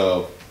interesting.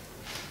 So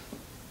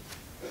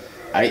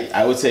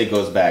I would say it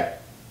goes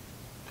back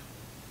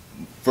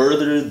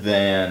further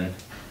than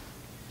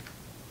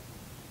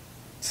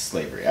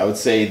slavery. I would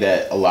say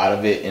that a lot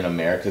of it in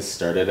America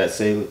started at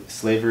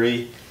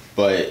slavery,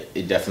 but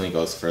it definitely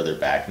goes further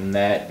back than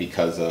that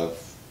because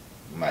of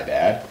my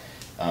dad.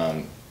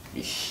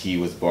 He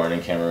was born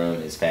in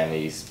Cameroon. His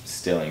family's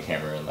still in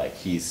Cameroon. Like,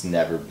 he's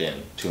never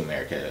been to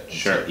America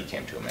until he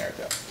came to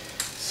America.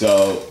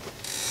 So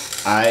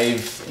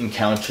I've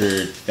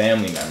encountered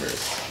family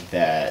members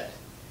that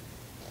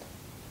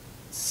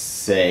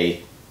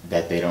say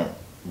that they don't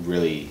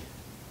really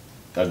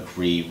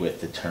agree with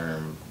the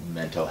term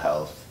mental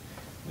health.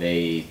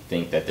 They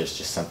think that there's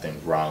just something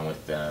wrong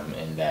with them,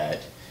 and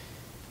that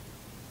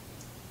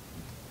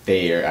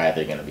they are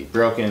either going to be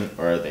broken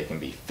or they can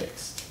be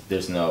fixed.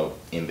 There's no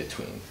in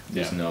between.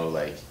 There's no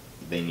like,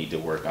 they need to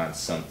work on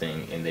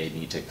something and they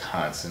need to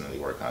constantly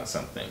work on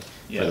something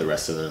for the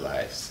rest of their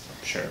lives.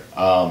 Sure.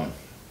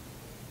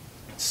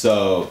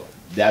 So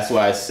that's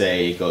why I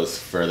say it goes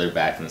further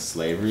back than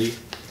slavery.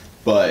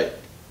 But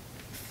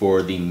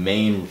for the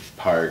main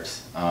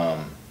part, I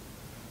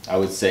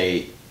would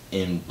say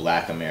in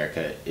Black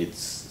America, it's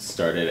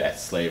started at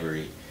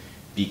slavery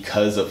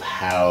because of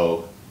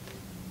how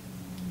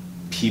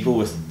people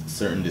with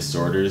certain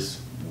disorders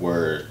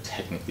were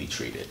technically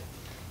treated.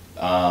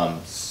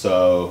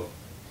 So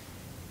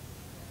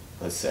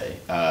let's say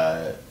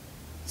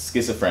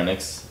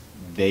schizophrenics,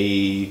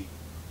 they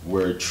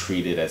were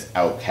treated as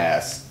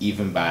outcasts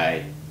even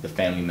by the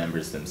family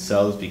members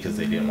themselves, because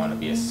they didn't want to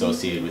be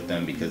associated with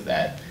them, because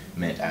that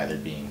meant either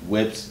being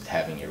whipped,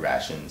 having your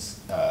rations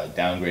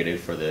downgraded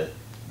for the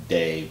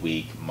day,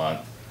 week,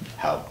 month,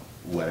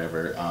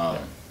 whatever.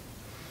 And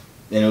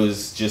it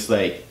was just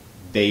like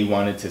they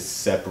wanted to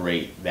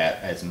separate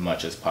that as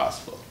much as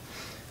possible.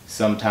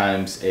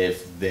 Sometimes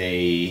if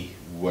they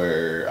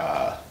were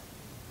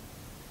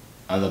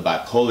on the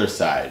bipolar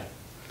side,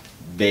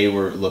 they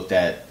were looked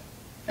at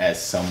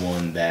as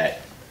someone that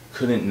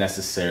couldn't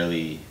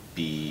necessarily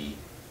be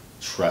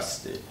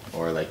trusted,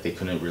 or like they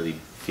couldn't really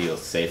feel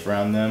safe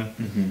around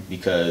them,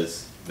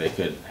 because they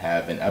could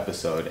have an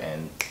episode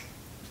and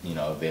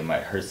they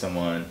might hurt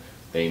someone,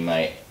 they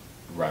might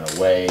run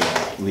away,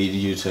 lead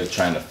you to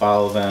trying to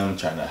follow them,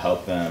 trying to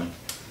help them,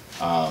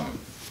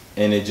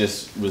 and it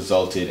just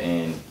resulted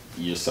in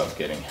yourself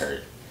getting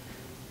hurt.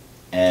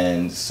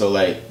 And so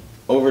like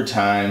over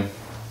time,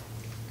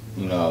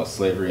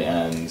 slavery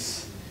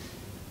ends,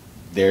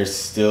 there's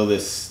still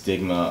this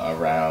stigma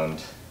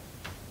around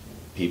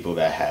people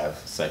that have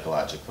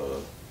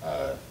psychological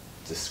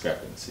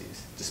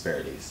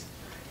disparities.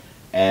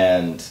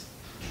 And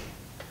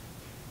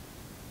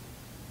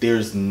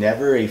there's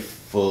never a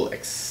full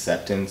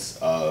acceptance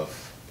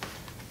of,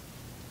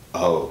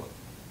 oh,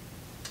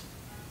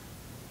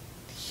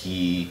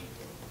 he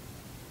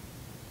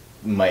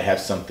might have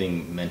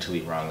something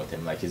mentally wrong with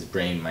him, like his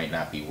brain might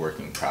not be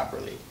working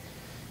properly.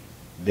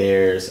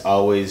 There's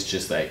always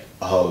just like,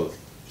 oh,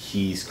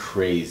 he's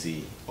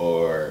crazy,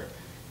 or,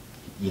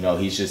 you know,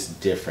 he's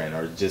just different,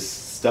 or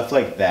just stuff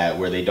like that,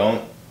 where they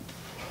don't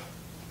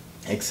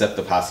accept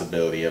the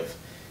possibility of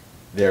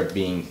there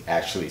being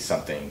actually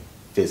something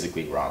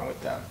physically wrong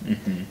with them.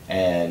 Mm-hmm.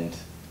 And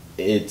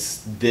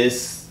it's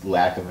this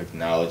lack of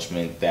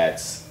acknowledgement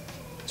that's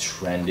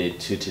trended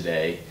to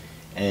today.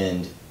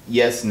 And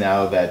yes,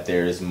 now that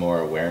there's more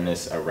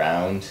awareness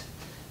around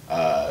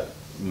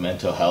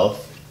mental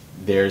health,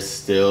 there's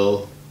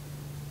still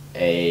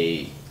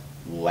a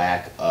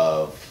lack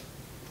of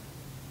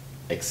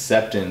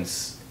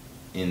acceptance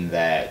in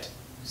that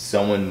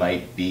someone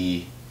might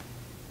be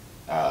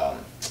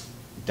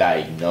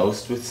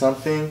diagnosed with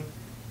something,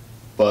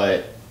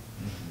 but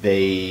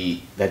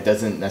that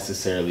doesn't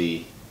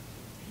necessarily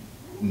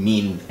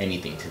mean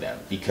anything to them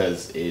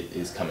because it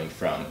is coming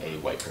from a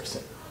white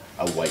person,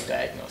 a white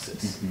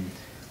diagnosis.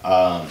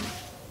 Mm-hmm.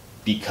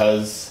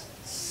 Because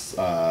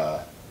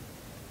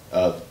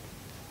of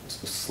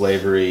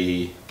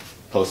slavery,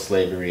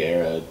 post-slavery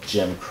era,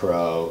 Jim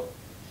Crow,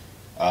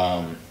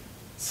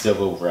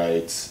 civil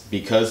rights,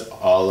 because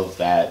all of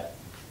that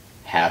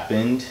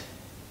happened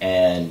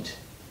and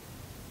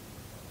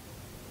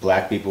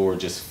black people were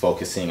just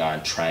focusing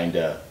on trying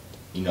to,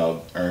 you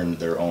know, earn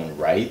their own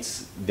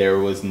rights, there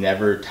was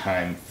never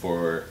time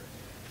for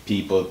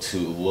people to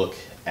look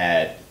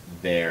at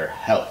their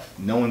health.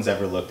 No one's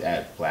ever looked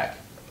at black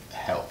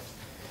health,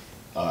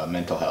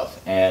 mental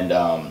health. And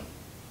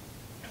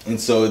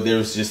so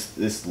there's just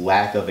this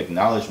lack of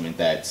acknowledgement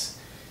that's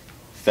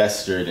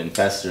festered and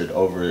festered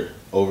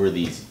over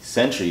these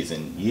centuries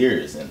and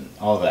years and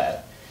all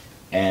that.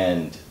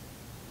 And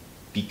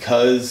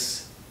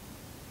because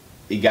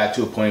it got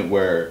to a point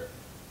where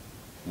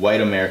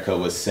white America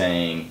was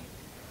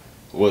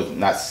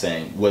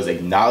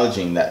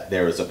acknowledging that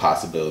there was a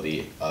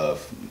possibility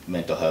of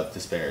mental health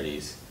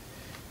disparities.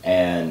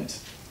 And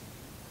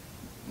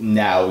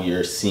now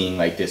you're seeing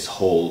like this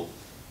whole,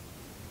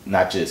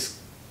 not just,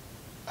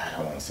 I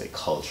don't want to say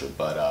culture,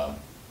 but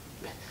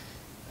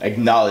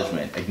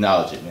acknowledgement.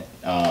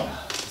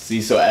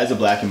 See, so as a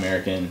black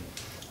American,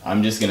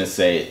 I'm just going to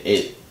say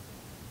it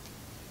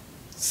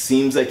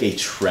seems like a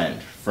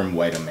trend from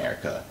white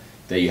America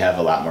that you have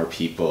a lot more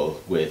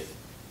people with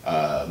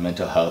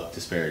mental health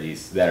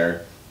disparities that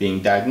are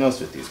being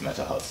diagnosed with these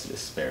mental health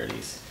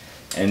disparities.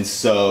 And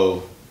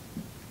so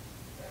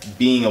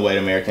being a white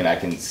American, I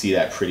can see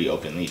that pretty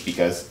openly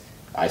because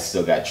I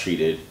still got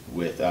treated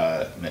with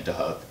mental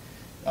health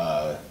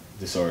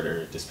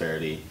disorder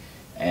disparity,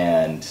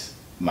 and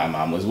my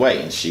mom was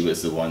white and she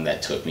was the one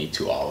that took me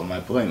to all of my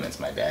appointments.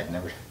 My dad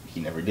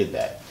never did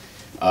that.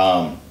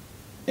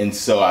 And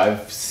so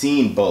I've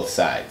seen both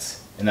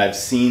sides, and I've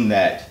seen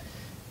that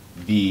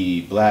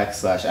the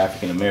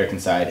black/African American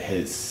side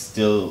has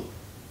still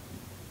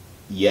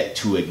yet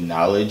to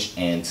acknowledge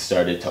and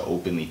started to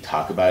openly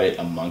talk about it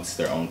amongst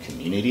their own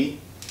community,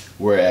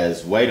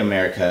 whereas white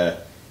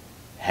America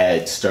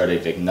had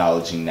started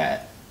acknowledging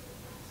that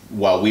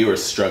while we were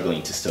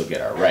struggling to still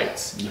get our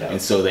rights. Yeah. And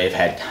so they've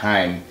had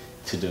time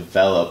to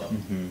develop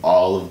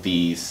all of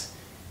these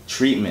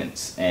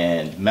treatments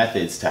and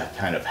methods to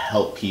kind of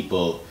help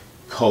people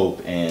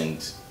cope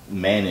and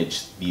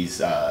manage these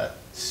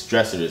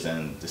stressors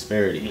and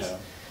disparities. Yeah.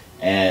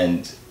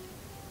 And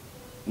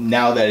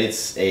now that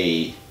it's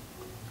a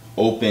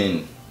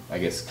open, I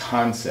guess,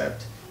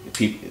 concept,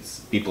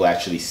 people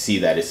actually see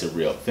that it's a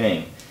real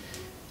thing.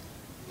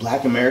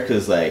 Black America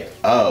is like,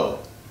 oh,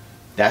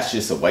 that's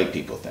just a white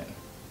people thing.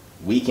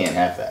 We can't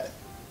have that.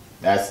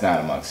 That's not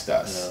amongst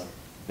us. Yeah.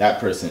 That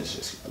person is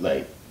just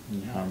like,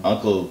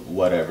 Uncle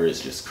whatever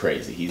is just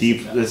crazy.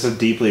 It's a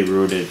deeply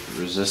rooted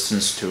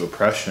resistance to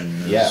oppression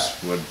is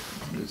what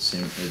it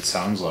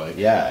sounds like.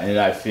 Yeah, and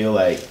I feel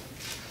like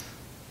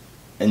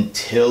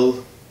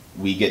until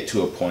we get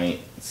to a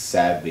point,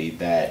 sadly,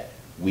 that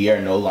we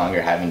are no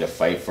longer having to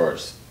fight for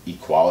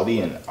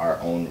equality and our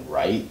own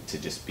right to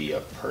just be a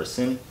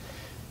person,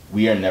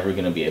 we are never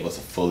going to be able to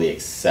fully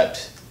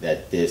accept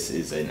that this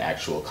is an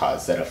actual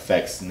cause that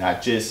affects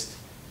not just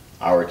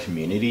our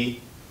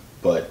community,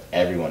 but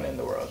everyone in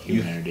the world.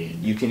 Humanity.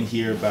 You can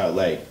hear about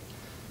like,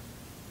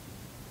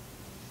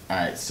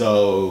 alright,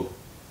 so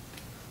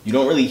you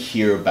don't really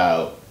hear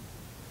about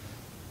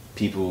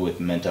people with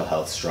mental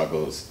health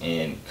struggles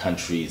in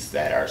countries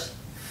that are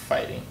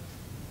fighting,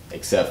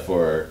 except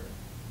for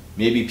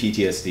maybe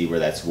PTSD where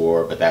that's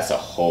war, but that's a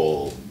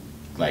whole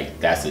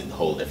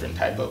different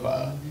type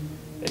of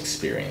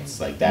experience.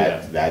 Like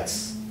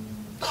that's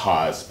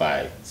caused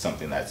by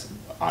something that's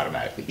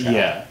automatically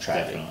tragic.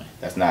 Definitely.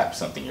 That's not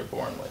something you're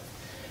born with.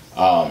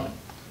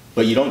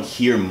 But you don't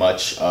hear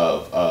much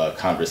of a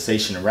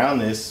conversation around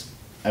this.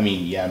 I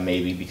mean, yeah,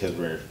 maybe because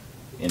we're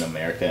in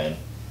America and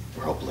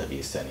we're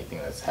oblivious to anything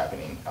that's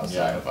happening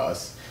outside of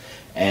us.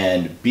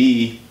 And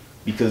B,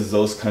 because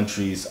those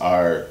countries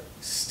are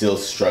still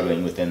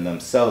struggling within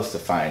themselves to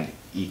find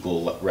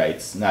equal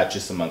rights, not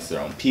just amongst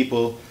their own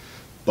people,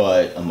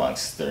 but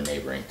amongst their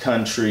neighboring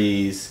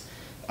countries.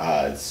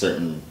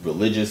 certain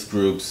religious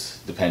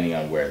groups, depending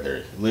on where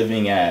they're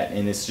living at.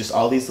 And it's just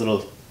all these little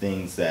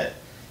things that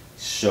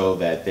show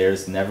that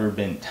there's never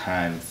been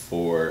time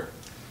for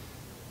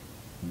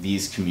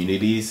these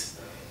communities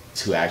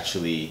to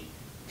actually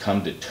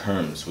come to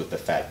terms with the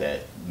fact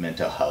that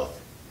mental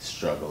health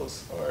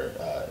struggles or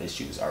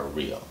issues are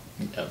real.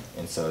 Yep.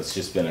 And so it's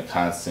just been a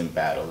constant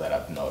battle that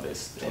I've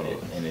noticed,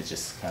 and it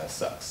just kind of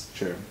sucks.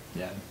 Sure.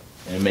 Yeah.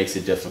 And it makes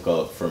it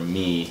difficult for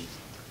me,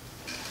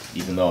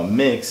 even though I'm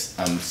mixed,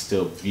 I'm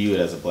still viewed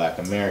as a Black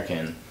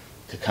American,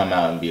 to come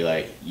out and be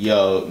like,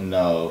 yo,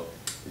 no,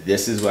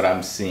 this is what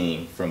I'm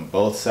seeing from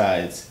both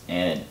sides,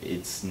 and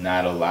it's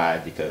not a lie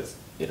because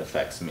it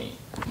affects me.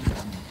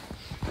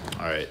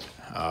 All right.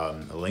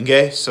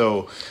 Elinge,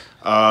 so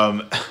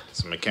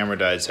my camera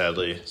died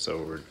sadly, so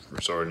we're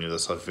resorting to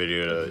this left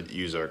video to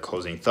use our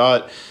closing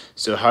thought.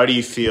 So how do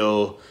you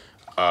feel,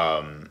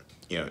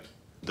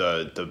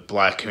 the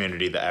Black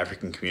community, the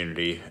African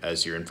community,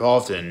 as you're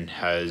involved in,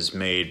 has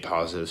made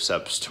positive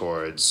steps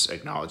towards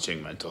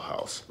acknowledging mental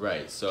health?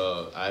 Right.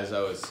 So as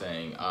I was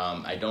saying,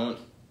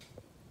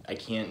 I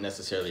can't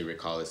necessarily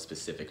recall a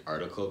specific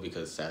article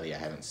because sadly I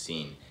haven't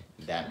seen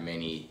that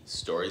many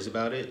stories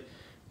about it,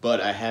 but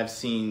I have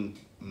seen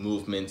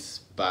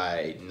movements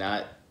by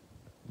not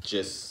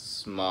just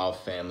small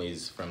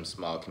families from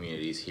small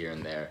communities here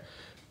and there,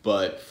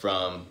 but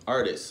from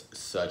artists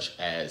such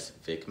as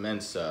Vic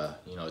Mensa,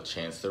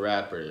 Chance the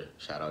Rapper,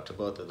 shout out to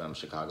both of them,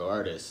 Chicago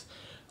artists.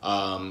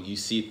 You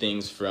see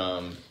things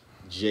from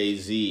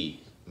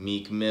Jay-Z,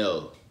 Meek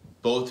Mill,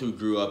 both who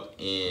grew up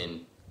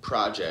in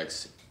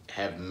projects,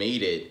 have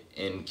made it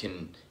and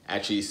can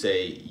actually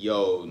say,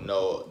 yo,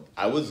 no,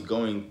 I was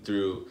going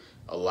through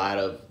a lot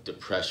of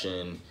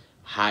depression,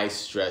 high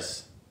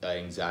stress,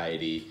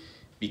 anxiety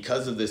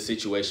because of the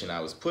situation I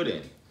was put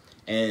in.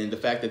 And the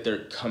fact that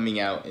they're coming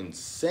out and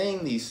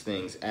saying these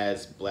things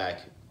as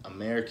Black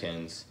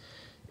Americans,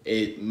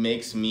 it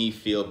makes me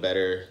feel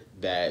better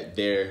that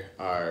there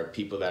are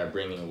people that are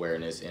bringing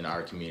awareness in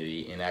our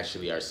community and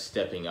actually are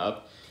stepping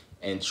up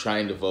and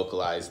trying to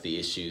vocalize the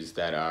issues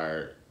that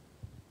are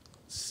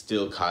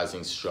still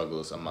causing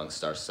struggles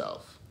amongst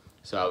ourselves.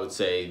 So I would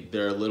say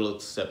there are little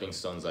stepping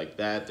stones like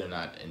that. They're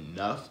not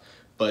enough,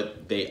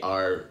 but they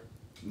are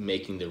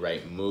making the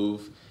right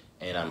move.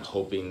 And I'm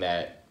hoping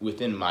that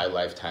within my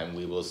lifetime,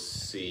 we will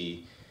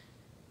see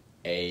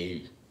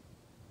a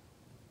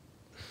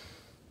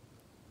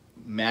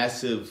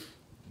massive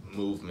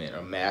movement,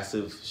 a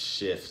massive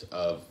shift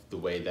of the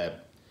way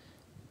that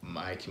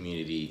my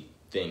community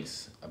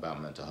thinks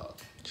about mental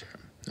health. Sure.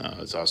 No,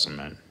 that's awesome,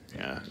 man.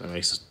 Yeah, that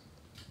makes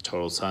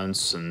total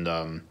sense.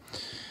 And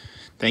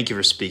thank you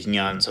for speaking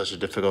on such a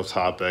difficult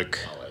topic.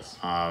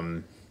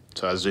 Always.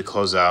 So as we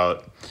close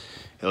out,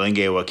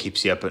 Elinge, what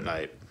keeps you up at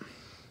night?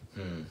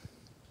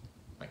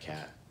 My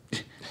cat.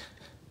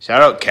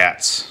 Shout out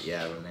cats.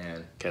 Yeah,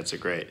 man. Cats are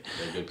great.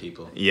 They're good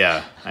people.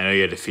 Yeah, I know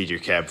you had to feed your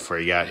cat before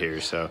you got here.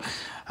 So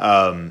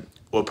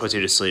what puts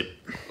you to sleep?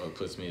 What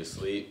puts me to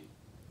sleep?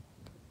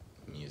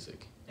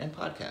 Music. And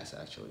podcasts,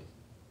 actually.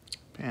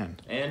 Man.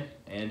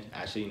 And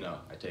actually, no,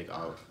 I take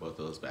both of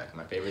those back.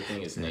 My favorite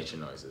thing is nature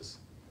noises.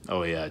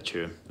 Oh, yeah,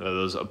 true.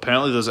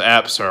 Apparently those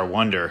apps are a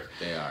wonder.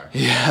 They are.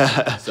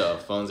 Yeah. So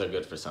phones are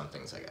good for some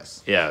things, I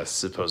guess. Yeah,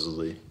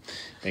 supposedly.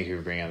 Thank you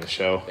for being on the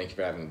show. Thank you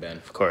for having me, Ben.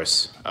 Of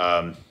course.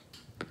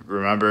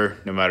 Remember,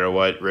 no matter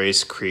what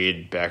race,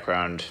 creed,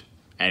 background,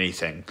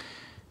 anything,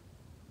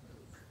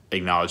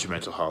 acknowledge your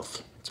mental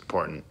health. It's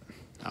important.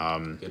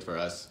 Good for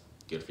us,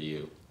 good for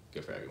you,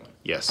 good for everyone.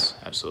 Yes,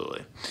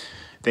 absolutely.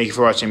 Thank you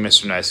for watching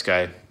Mr. Nice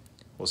Guy.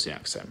 We'll see you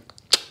next time.